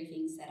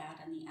everything set out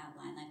on the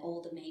outline, like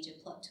all the major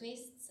plot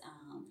twists.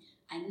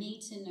 I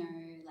need to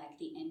know like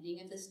the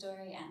ending of the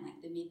story and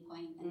like the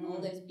midpoint and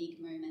all those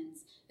big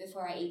moments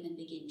before I even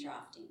begin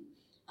drafting.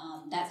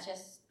 That's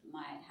just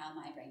how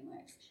my brain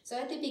works. So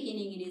at the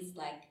beginning, it is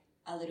like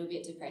a little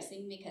bit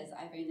depressing because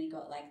I've only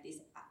got like this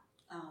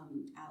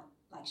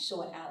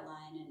short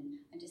outline, and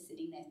I'm just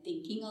sitting there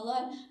thinking a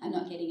lot. I'm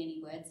not getting any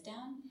words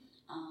down.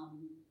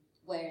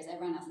 Whereas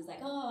everyone else is like,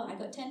 oh, I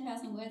got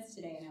 10,000 words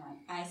today, and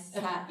I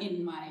sat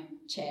in my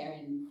chair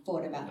and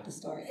thought about the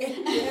story.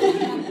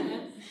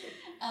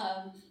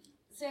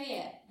 So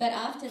yeah, but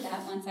after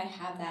that, once I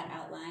have that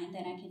outline,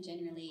 then I can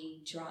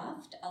generally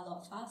draft a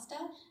lot faster,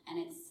 and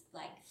it's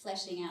like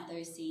fleshing out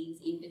those scenes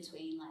in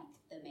between like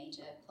the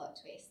major plot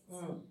twists,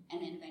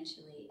 and then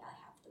eventually I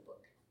have the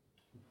book.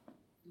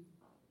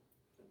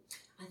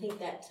 I think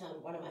that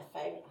one of my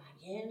favourite,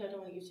 again, I don't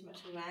want to give too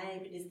much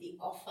away, but is the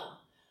offer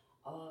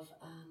of,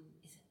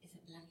 is it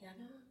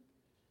Balenciaga?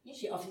 Yes.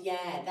 She offers,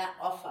 that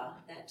offer,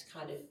 that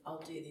kind of, I'll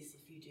do this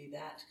if you do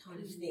that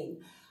kind of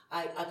thing.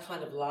 I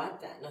kind of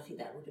like that, and I think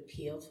that would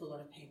appeal to a lot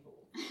of people.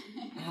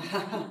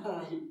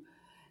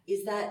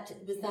 Was that,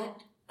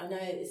 I know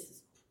this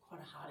is quite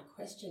a harder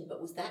question,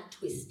 but was that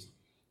twist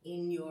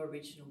in your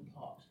original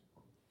plot?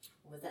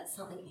 Or was that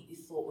something that you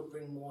thought would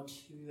bring more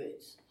to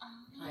it,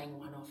 playing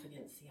one off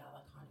against the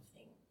other kind of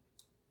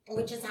thing?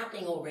 Which is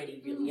happening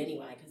already, really,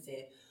 anyway, because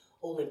they're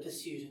all in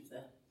pursuit of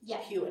the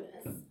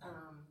pureness.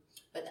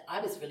 But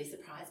I was really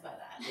surprised by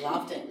that.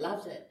 Loved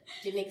it.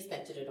 Didn't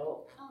expect it at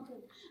all. Oh,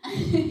 good.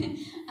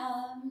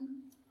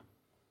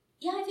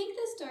 Yeah, I think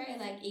the story,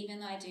 like, even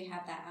though I do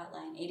have that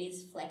outline, it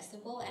is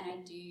flexible, and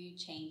I do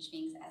change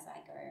things as I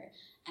go.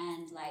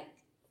 And, like,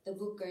 the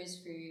book goes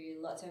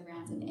through lots of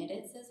rounds of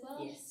edits as well.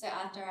 Yes. So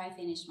after I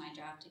finish my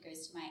draft, it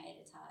goes to my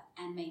editor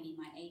and maybe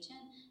my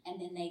agent,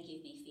 and then they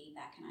give me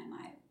feedback, and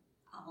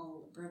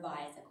I'll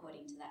revise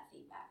according to that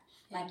feedback.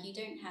 Like, you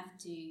don't have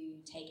to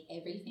take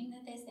everything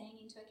that they're saying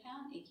into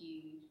account if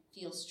you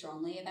feel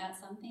strongly about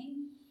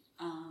something.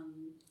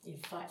 You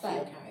fight for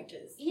your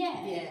characters.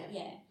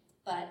 Yeah.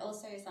 But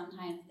also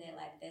sometimes they're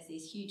like, there's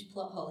this huge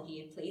plot hole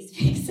here, please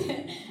fix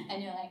it.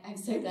 And you're like, I'm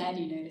so glad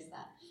you noticed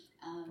that.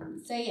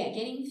 So yeah,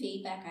 getting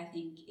feedback I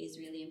think is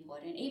really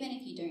important. Even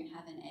if you don't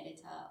have an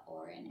editor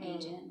or an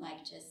agent,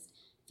 like just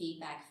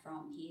feedback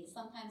from peers.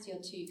 Sometimes you're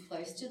too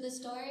close to the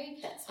story.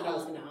 That's what I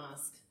was going to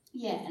ask.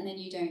 Yeah, and then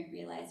you don't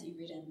realise you've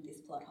written this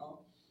plot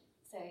hole.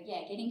 So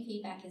yeah, getting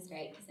feedback is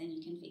great because then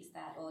you can fix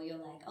that, or you're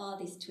like, oh,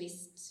 this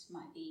twist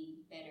might be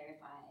better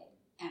if I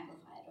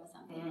amplify it or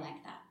something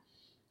like that.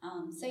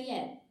 So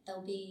yeah,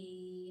 there'll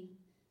be,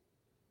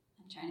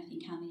 I'm trying to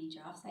think how many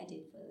drafts I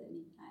did for the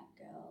Midnight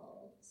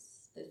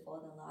Girls before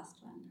the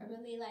last one.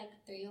 Probably like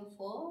 3 or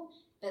 4,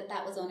 but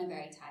that was on a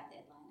very tight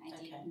deadline. I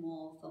did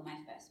more for my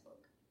first book.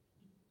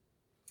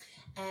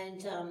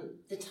 And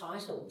the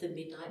title, The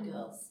Midnight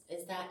Girls,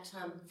 is that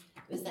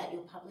was that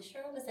your publisher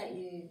or was that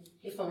you,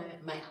 if I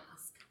may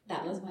ask?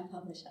 That was my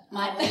publisher.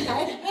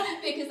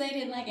 Because they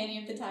didn't like any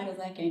of the titles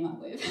I came up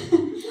with.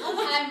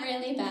 I'm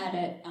really bad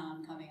at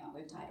coming up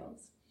with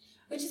titles.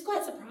 Which is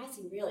quite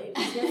surprising, really,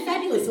 because you're a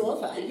fabulous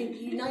author.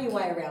 You know your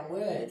way around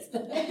words.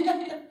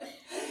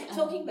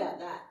 Talking about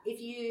that, if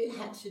you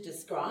had to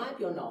describe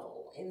your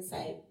novel in,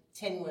 say,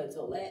 10 words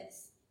or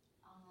less,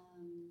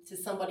 to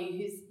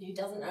somebody who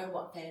doesn't know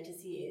what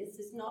fantasy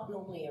is not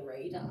normally a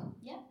reader.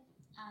 Yeah.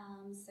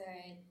 So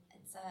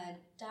it's a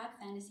dark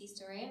fantasy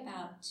story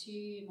about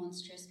 2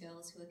 monstrous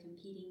girls who are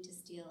competing to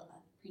steal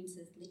a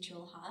prince's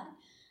literal heart,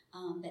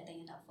 but they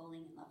end up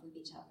falling in love with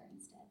each other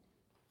instead.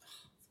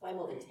 It's way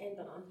more than 10,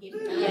 but I'm here.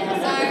 Yeah,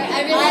 sorry,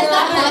 I realised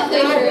that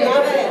halfway through.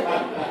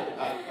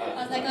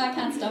 I was like, oh, I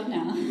can't stop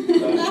now.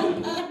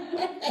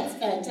 That's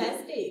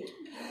fantastic.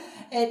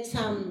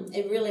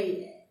 It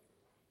really...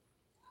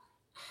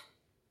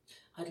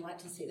 I'd like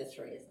to see the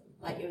 3 of them.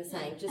 Like you were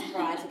saying, just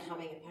prior to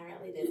coming,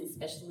 apparently there's a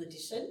special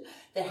edition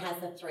that has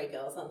the 3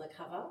 girls on the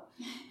cover.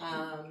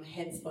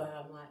 Hence why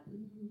I'm like,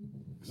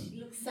 she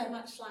looks so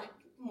much like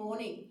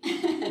Morning,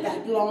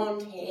 that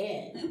blonde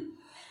hair.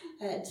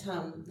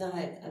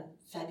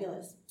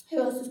 Fabulous. Who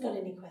else has got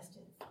any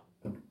questions?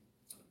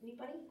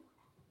 Anybody?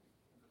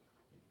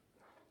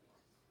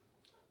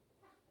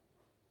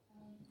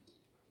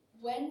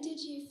 when did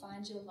you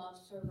find your love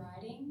for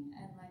writing,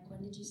 and like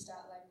when did you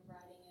start like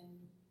writing and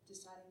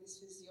deciding this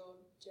was your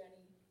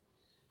journey?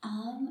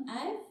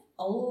 I've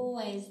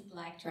always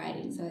liked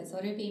writing, so it's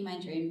sort of been my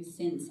dream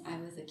since I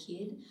was a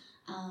kid.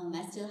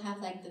 I still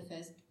have like the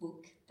first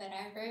book that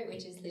I wrote,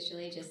 which is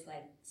literally just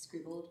like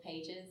scribbled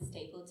pages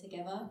stapled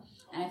together,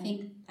 and I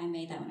think I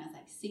made that when I was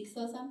like 6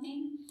 or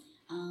something.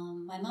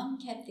 My mum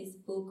kept this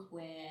book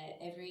where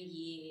every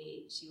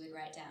year she would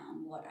write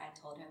down what I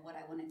told her what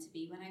I wanted to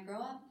be when I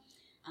grow up,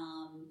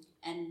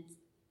 and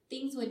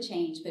things would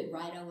change, but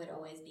writer would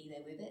always be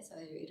there with it. So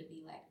it would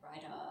be like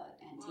writer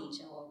and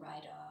teacher, or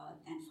writer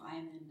and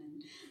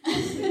fireman,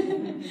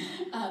 and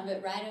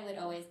but writer would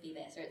always be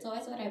there. So it's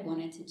always what I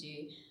wanted to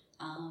do.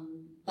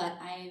 But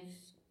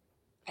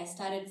I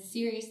started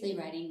seriously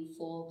writing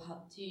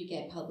to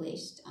get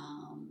published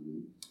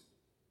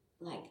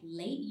like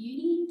late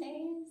uni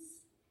days.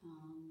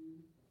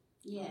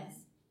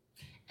 Yes.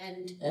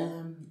 And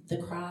the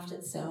craft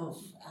itself,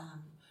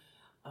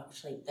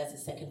 actually, that's the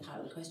second part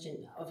of the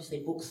question. Obviously,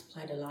 books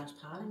played a large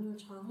part in your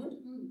childhood.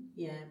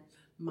 Yeah.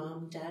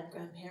 Mum, dad,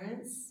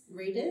 grandparents,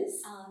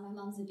 readers? My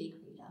mum's a big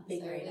reader.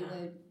 Big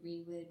reader.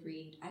 We would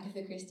read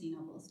Agatha Christie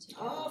novels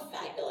together. Oh,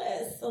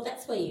 fabulous. Well,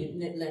 that's where you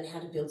learn how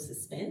to build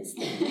suspense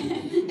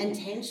then. And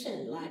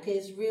tension. Like,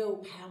 there's real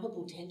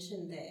palpable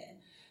tension there,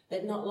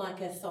 but not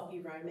like a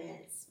soppy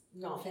romance.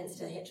 No offence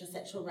to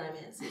heterosexual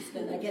romances,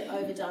 but they get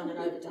overdone and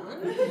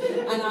overdone.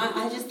 And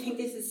I just think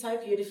this is so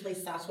beautifully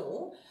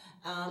subtle.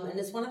 And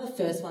it's one of the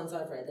first ones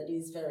I've read that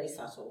is very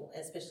subtle,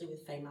 especially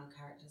with female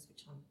characters,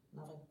 which I'm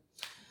loving.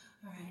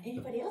 All right,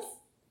 anybody else?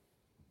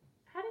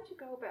 How did you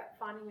go about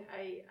finding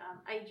a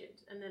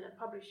agent and then a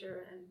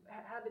publisher, and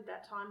how did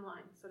that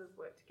timeline sort of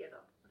work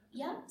together?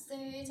 Yeah, so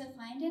to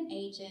find an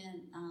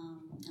agent,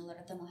 a lot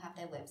of them will have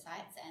their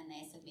websites and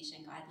their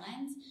submission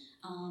guidelines.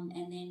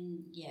 And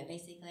then,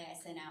 basically I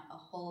sent out a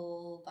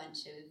whole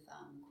bunch of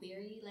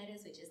query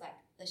letters, which is like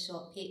the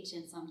short pitch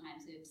and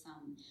sometimes with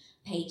some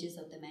pages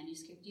of the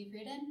manuscript you've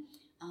written.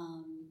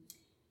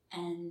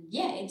 And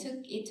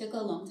it took a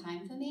long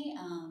time for me.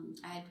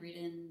 I had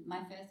written my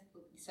first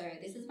book, so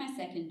this is my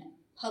second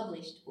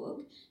published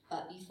book,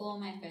 but before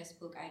my first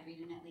book I'd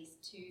written at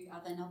least 2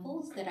 other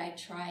novels that I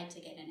tried to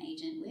get an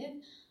agent with.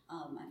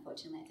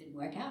 Unfortunately it didn't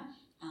work out,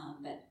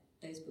 but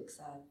those books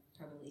are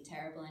probably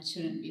terrible and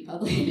shouldn't be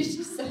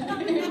published, so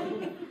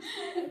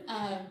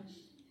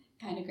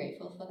kind of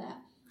grateful for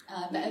that.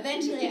 But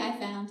eventually I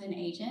found an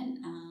agent,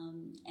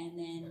 and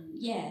then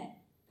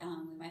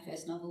with my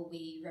first novel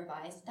we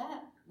revised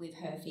that with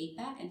her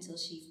feedback until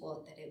she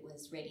thought that it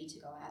was ready to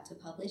go out to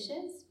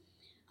publishers.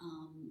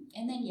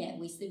 And then,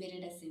 we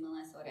submitted a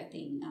similar sort of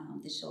thing,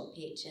 the short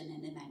pitch and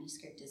then the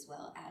manuscript as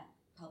well at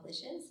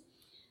publishers.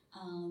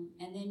 And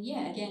then,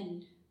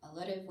 again, a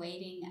lot of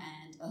waiting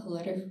and a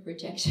lot of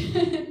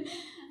rejection.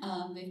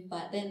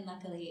 But then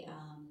luckily,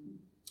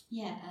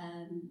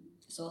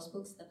 Source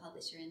Books, the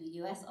publisher in the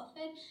US,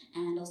 offered,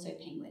 and also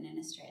Penguin in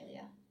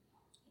Australia.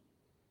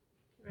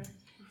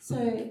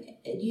 So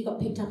you got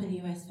picked up in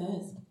the US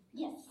first?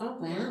 Yes. Oh,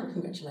 wow.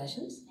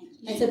 Congratulations.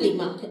 Thank you. It's a big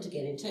market to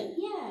get into.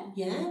 Yeah.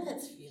 Yeah,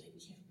 that's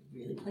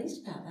really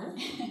pleased about that.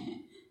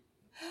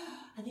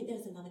 I think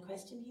there's another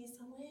question here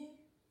somewhere.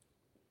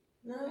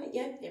 No?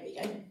 Yeah, there we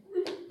go.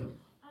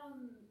 I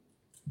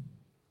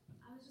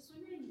was just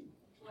wondering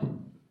what...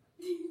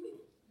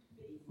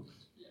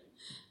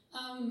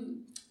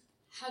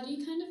 how do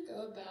you kind of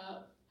go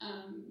about,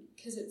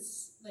 because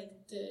it's like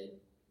the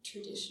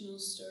traditional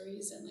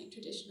stories and like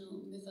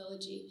traditional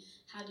mythology,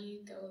 how do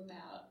you go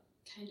about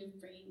kind of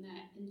bringing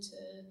that into,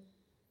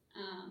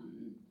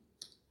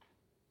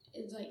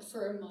 like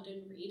for a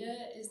modern reader?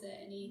 Is there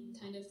any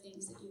kind of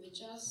things that you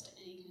adjust,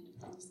 any kind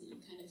of things that you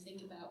kind of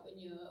think about when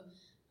you're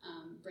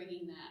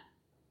bringing that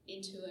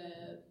into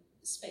a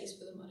space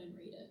for the modern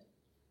reader?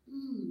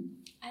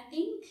 I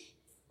think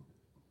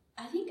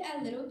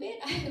a little bit.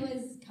 I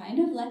was kind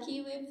of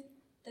lucky with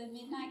the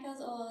Midnight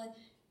Girls, or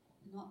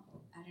not,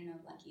 I don't know,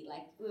 lucky.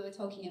 Like, we were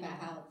talking about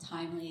how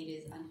timely it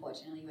is,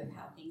 unfortunately, with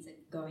how things are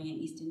going in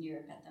Eastern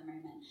Europe at the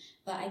moment.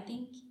 But I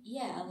think,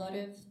 a lot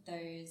of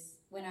those,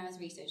 when I was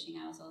researching,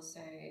 I was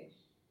also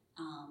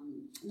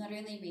not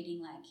only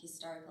reading like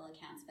historical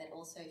accounts, but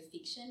also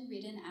fiction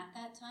written at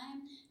that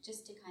time,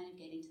 just to kind of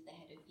get into the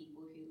head of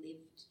people who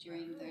lived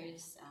during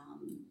those,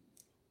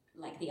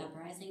 like the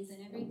uprisings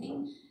and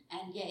everything.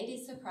 And it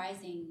is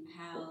surprising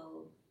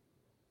how,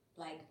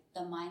 like,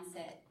 the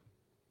mindset,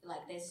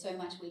 like, there's so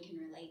much we can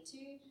relate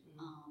to,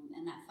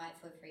 and that fight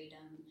for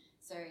freedom.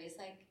 So it's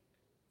like,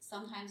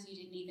 sometimes you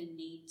didn't even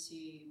need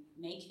to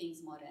make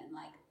things modern.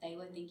 Like, they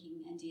were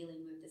thinking and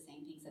dealing with the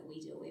same things that we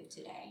deal with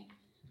today.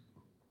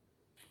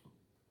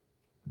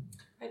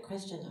 Great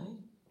question, though.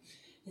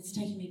 It's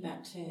taking me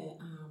back to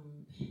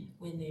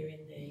when they're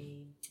in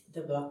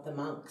the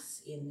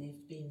monks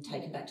they've been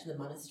taken back to the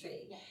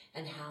monastery,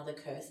 and how the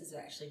curses are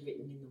actually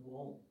written in the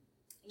wall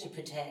to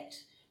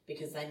protect,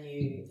 because they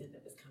knew that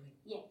it was coming.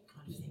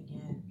 Kind of thing.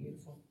 Yeah,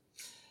 beautiful.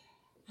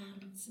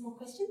 Some more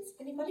questions?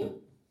 Anybody?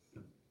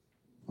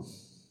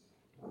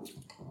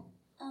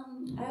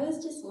 I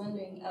was just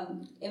wondering,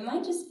 it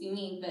might just be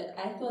me, but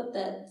I thought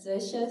that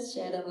Zosha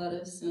shared a lot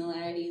of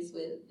similarities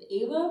with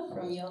Eva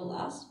from your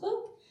last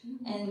book,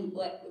 and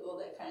like with all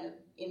their kind of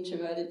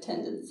introverted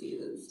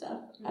tendencies and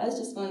stuff. I was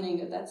just wondering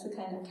if that's the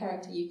kind of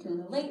character you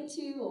can relate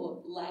to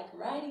or like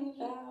writing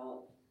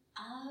about.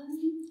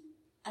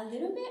 A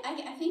little bit.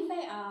 I think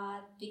they are,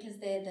 because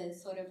they're the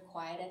sort of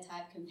quieter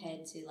type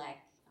compared to like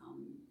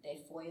their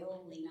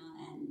foil, Lena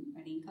and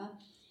Marinka.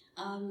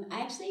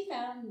 I actually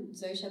found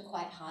Zosha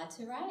quite hard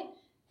to write.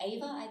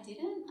 Ava, I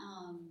didn't.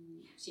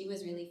 She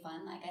was really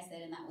fun, like I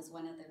said, and that was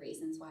one of the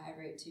reasons why I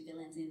wrote 2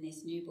 villains in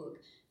this new book.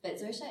 But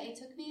Zosha, it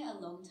took me a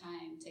long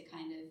time to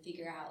kind of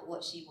figure out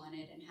what she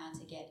wanted and how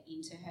to get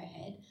into her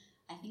head.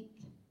 I think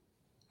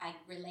I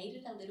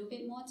related a little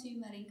bit more to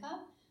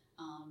Marinka.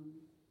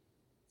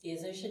 Yeah,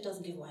 Zosha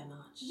doesn't give away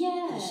much.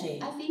 Yeah, does she?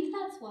 I think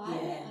that's why,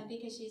 Yeah.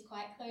 because she's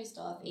quite closed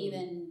off.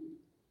 Even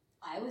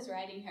I was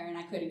writing her and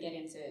I couldn't get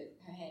into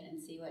her head and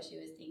see what she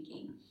was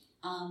thinking.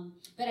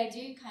 But I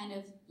do kind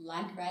of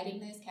like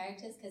writing those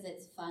characters because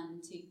it's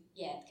fun to,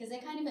 because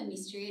they're kind of a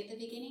mystery at the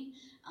beginning.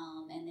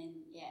 And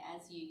then,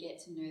 as you get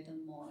to know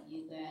them more,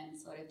 you learn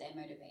sort of their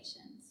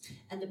motivations.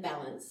 And the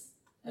balance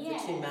of the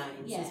 2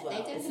 mains as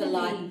well. they It's the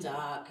light and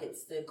dark,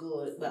 it's the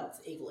good, well, it's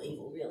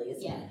evil, really,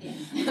 isn't it?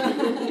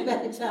 Yeah.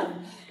 But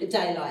the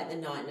daylight, the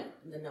night,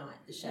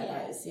 the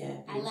shadows,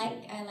 I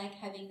like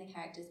having the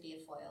characters be a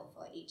foil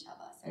for each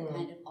other, so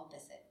kind of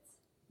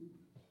opposites.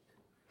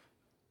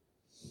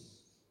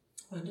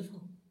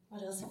 Wonderful.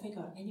 What else have we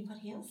got?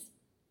 Anybody else?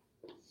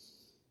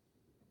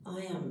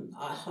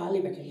 I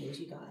highly recommend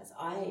you guys.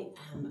 I'm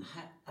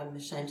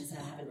ashamed to say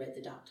I haven't read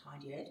The Dark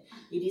Tide yet.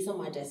 It is on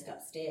my desk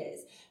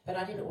upstairs, but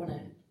I didn't want to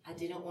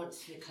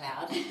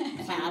cloud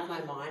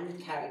my mind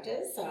with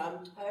characters, so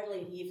I'm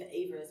totally here for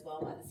Eva as well,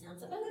 by the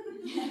sounds of it.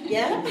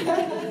 Yeah.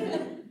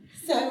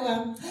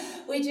 So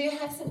we do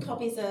have some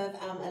copies of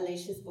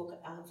Alicia's book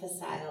for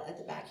sale at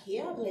the back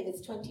here. I believe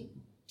it's $20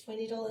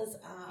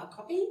 a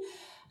copy.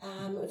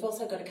 We've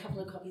also got a couple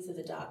of copies of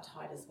The Dark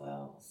Tide as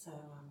well, so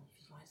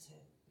if you'd like to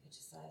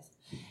purchase those.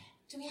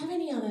 Do we have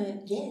any other?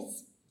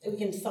 Yes, we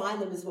can sign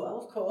them as well,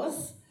 of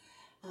course.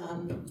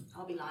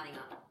 I'll be lining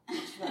up.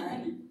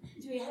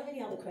 Do we have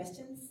any other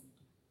questions?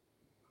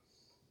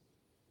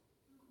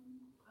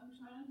 I'm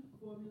trying to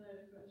formulate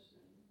a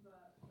question,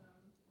 but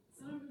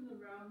sort of in the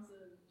realms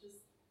of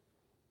just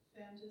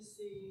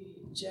fantasy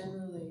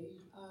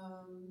generally,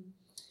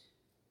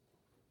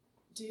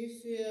 do you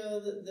feel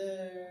that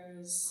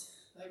there's,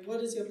 like,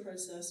 what is your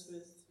process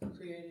with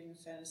creating a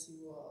fantasy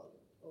world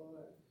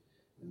or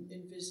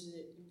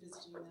envisioning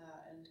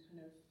that and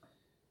kind of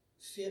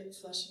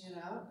fleshing it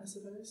out, I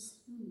suppose?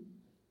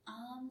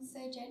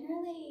 So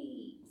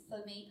generally, for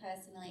me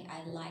personally,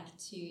 I like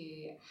to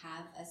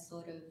have a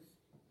sort of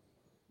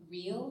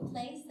real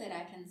place that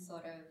I can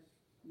sort of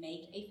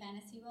make a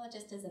fantasy world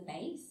just as a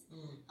base.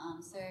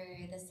 So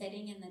the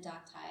setting in The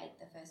Dark Tide,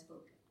 the first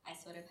book, I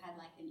sort of had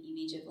like an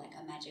image of like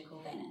a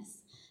magical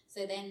Venice.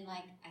 So then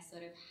like I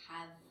sort of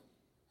have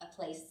a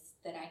place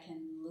that I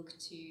can look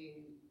to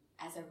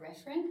as a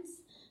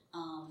reference,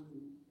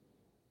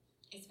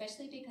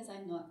 especially because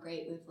I'm not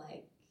great with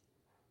like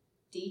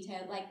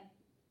detail, like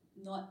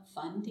not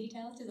fun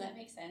details, does that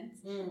make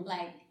sense?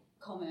 Like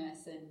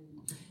commerce and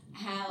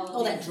how...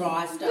 All that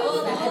dry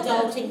stuff, that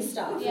adulting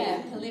stuff.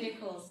 Yeah,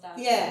 political stuff.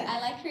 Yeah.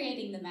 I like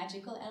creating the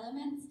magical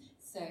elements,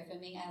 so for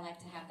me I like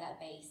to have that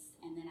base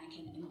and then I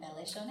can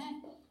embellish on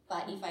it.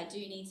 But if I do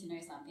need to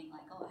know something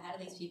like, oh, how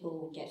do these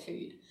people get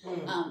food?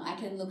 I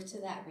can look to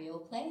that real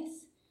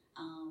place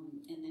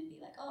and then be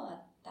like, oh,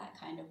 that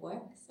kind of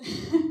works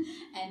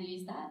and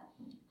use that.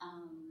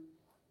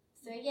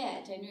 So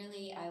yeah,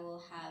 generally I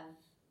will have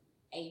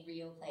a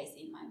real place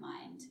in my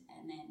mind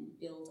and then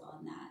build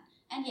on that.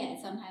 And yeah,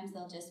 sometimes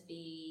there'll just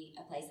be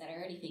a place that I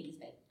already think is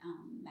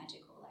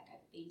magical, like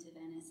I've been to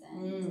Venice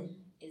and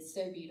it's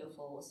so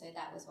beautiful. So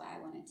that was why I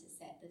wanted to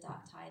set The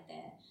Dark Tide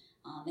there.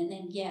 And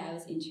then, I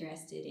was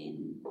interested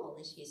in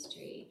Polish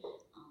history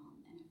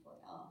and I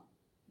thought, oh,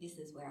 this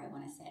is where I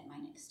want to set my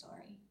next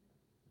story.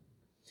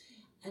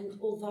 And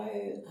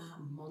although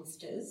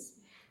monsters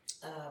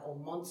or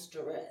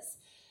monstrous,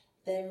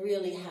 they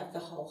really have the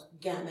whole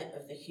gamut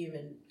of the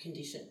human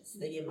conditions,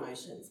 the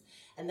emotions.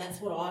 And that's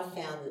what I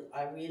found that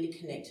I really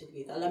connected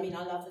with. I mean,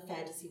 I love the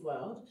fantasy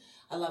world.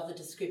 I love the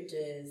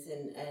descriptors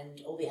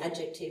and all the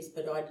adjectives,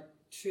 but I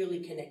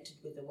truly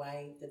connected with the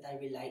way that they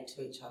relate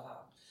to each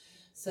other.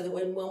 So that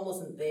when one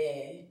wasn't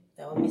there,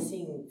 they were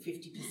missing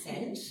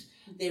 50%,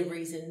 their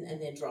reason and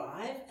their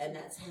drive. And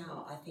that's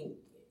how I think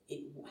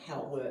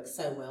how it works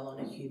so well on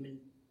a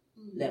human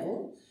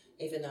level.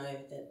 Even though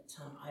that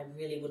I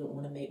really wouldn't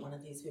want to meet one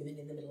of these women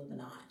in the middle of the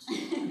night.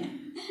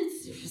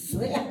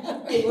 Seriously,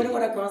 I really wouldn't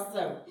want to cross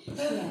them.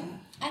 Yeah.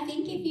 I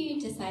think if you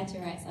decide to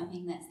write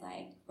something that's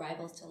like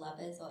rivals to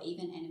lovers or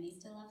even enemies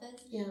to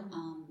lovers, you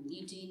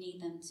do need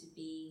them to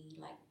be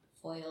like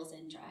foils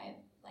and drive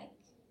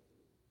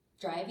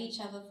each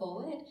other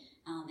forward,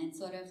 and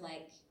sort of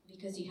like,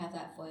 because you have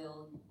that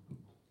foil,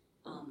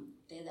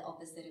 they're the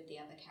opposite of the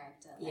other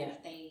character. Like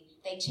Yeah.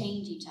 they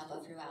change each other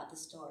throughout the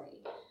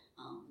story.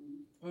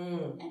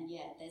 And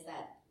yeah, there's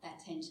that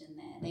tension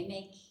there. They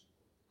make,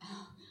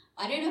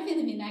 I don't know if in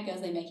the Midnight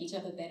Girls they make each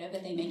other better,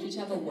 but they make each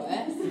other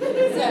worse.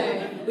 So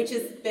which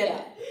is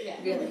better. Yeah.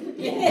 Really.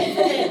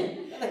 Yeah.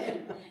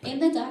 In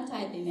the Dark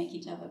Tide they make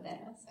each other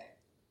better. So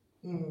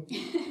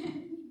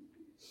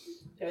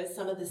there are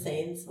some of the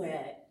scenes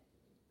where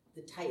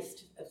the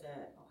taste of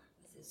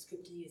what's the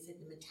scripter you said,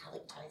 the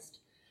metallic taste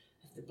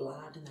of the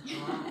blood and the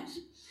heart.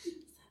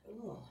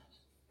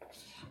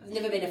 I've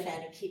never been a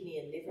fan of kidney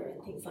and liver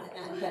and things like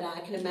that, but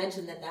I can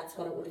imagine that that's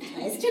what it would have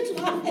tasted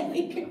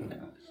like.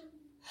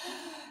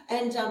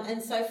 And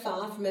so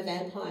far from a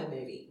vampire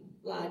movie,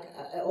 like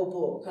or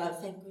book,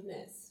 thank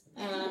goodness.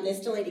 They're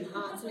still eating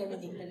hearts and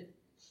everything, but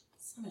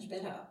it's so much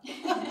better.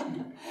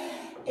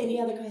 Any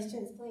other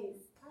questions,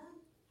 please?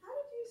 How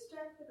did you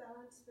strike the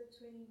balance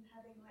between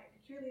having like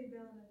truly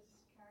villainous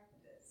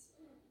characters,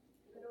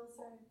 but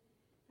also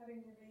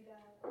having the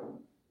reader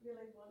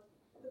really want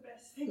the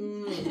best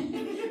thing?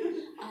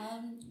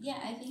 Yeah,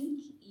 I think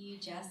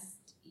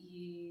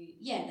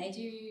they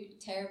do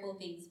terrible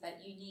things,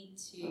 but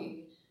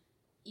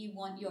you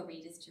want your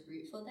readers to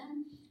root for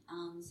them.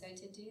 So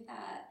to do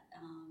that,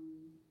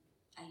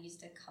 I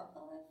used a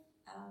couple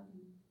of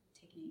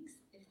techniques,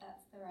 if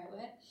that's the right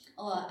word,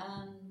 or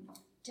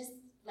just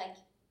like,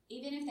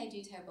 even if they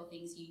do terrible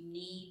things, you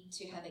need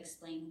to have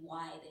explained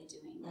why they're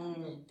doing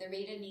them. The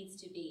reader needs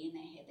to be in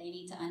their head. They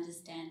need to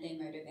understand their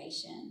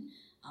motivation.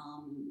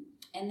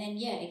 And then,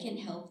 it can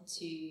help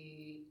to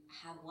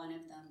have one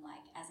of them,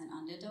 like, as an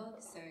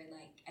underdog. So,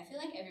 like, I feel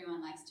like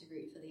everyone likes to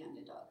root for the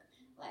underdog.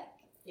 Like,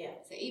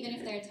 so even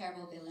if they're a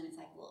terrible villain, it's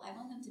like, well, I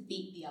want them to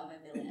beat the other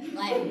villain.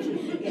 Like,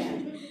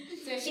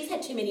 so she's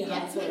had too many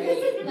hearts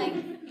already. Like,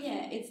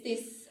 it's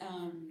this,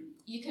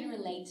 you can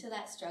relate to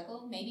that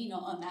struggle, maybe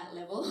not on that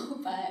level,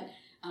 but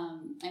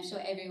I'm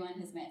sure everyone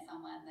has met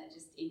someone that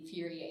just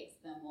infuriates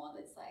them, or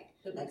that's like...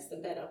 That makes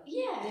them better.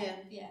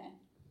 Yeah.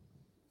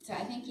 So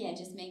I think,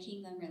 just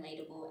making them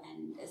relatable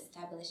and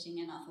establishing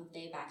enough of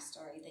their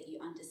backstory that you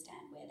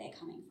understand where they're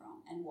coming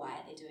from and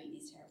why they're doing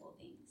these terrible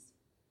things.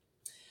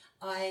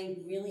 I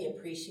really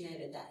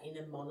appreciated that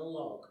inner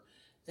monologue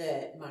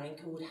that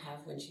Marinka would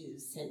have when she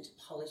was sent to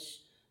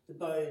polish the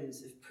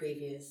bones of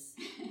previous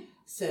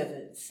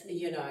servants,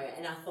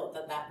 and I thought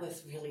that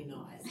was really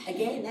nice.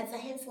 Again, that's a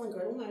Hansel and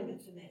Gretel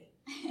moment for me.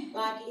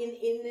 Like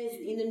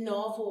in the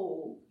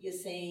novel, you're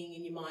seeing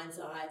in your mind's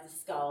eye the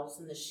skulls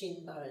and the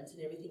shin bones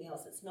and everything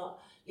else. It's not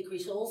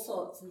licorice, all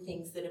sorts and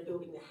things that are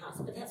building the house,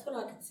 but that's what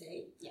I could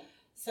see. Yeah.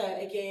 So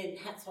again,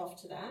 hats off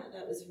to that.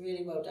 That was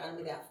really well done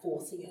without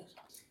forcing it.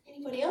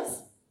 Anybody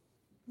else?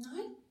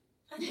 No?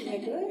 I think they're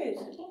good.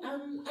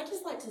 I'd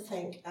just like to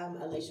thank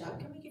Alicia.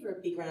 Can we give her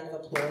a big round of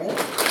applause?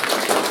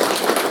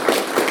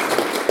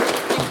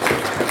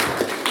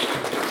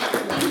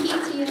 Thank you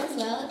to you as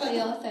well for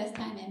your first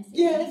time MC.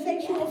 Yeah,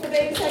 thank you all for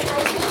being so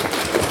patient.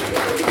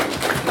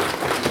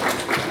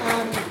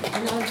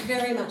 And I'm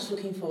very much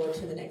looking forward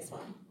to the next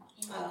one.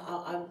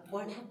 I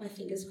won't have my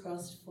fingers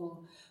crossed for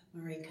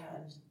Marinka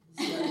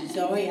and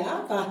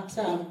Zoya, but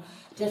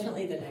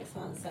definitely the next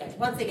one. So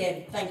once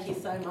again, thank you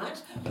so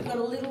much. We've got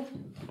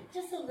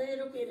just a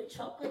little bit of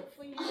chocolate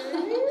for you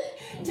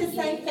to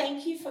say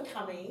thank you for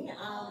coming.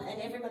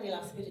 And everybody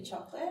loves a bit of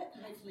chocolate.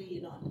 Hopefully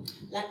you're not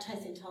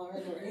lactose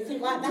intolerant or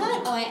anything like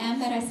that. Oh, I am,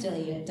 but I still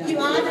eat it. You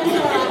are? That's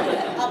all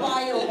right. I'll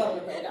buy you a bottle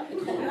of bread up the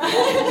corner.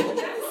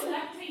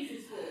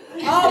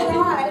 Oh,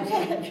 right.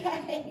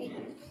 Okay.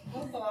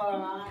 That's all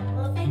right.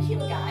 Well, thank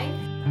you again.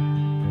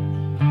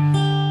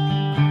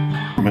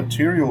 The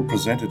material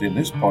presented in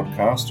this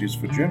podcast is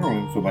for general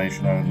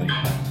information only.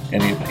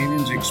 Any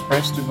opinions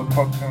expressed in the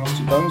podcast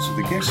are those of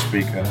the guest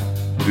speaker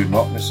and do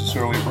not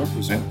necessarily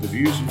represent the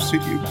views of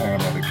City of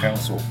Parramatta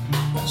Council.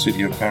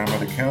 City of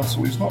Parramatta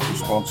Council is not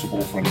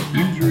responsible for any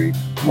injury,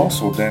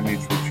 loss or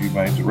damage which you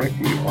may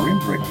directly or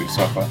indirectly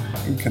suffer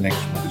in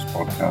connection with this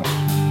podcast.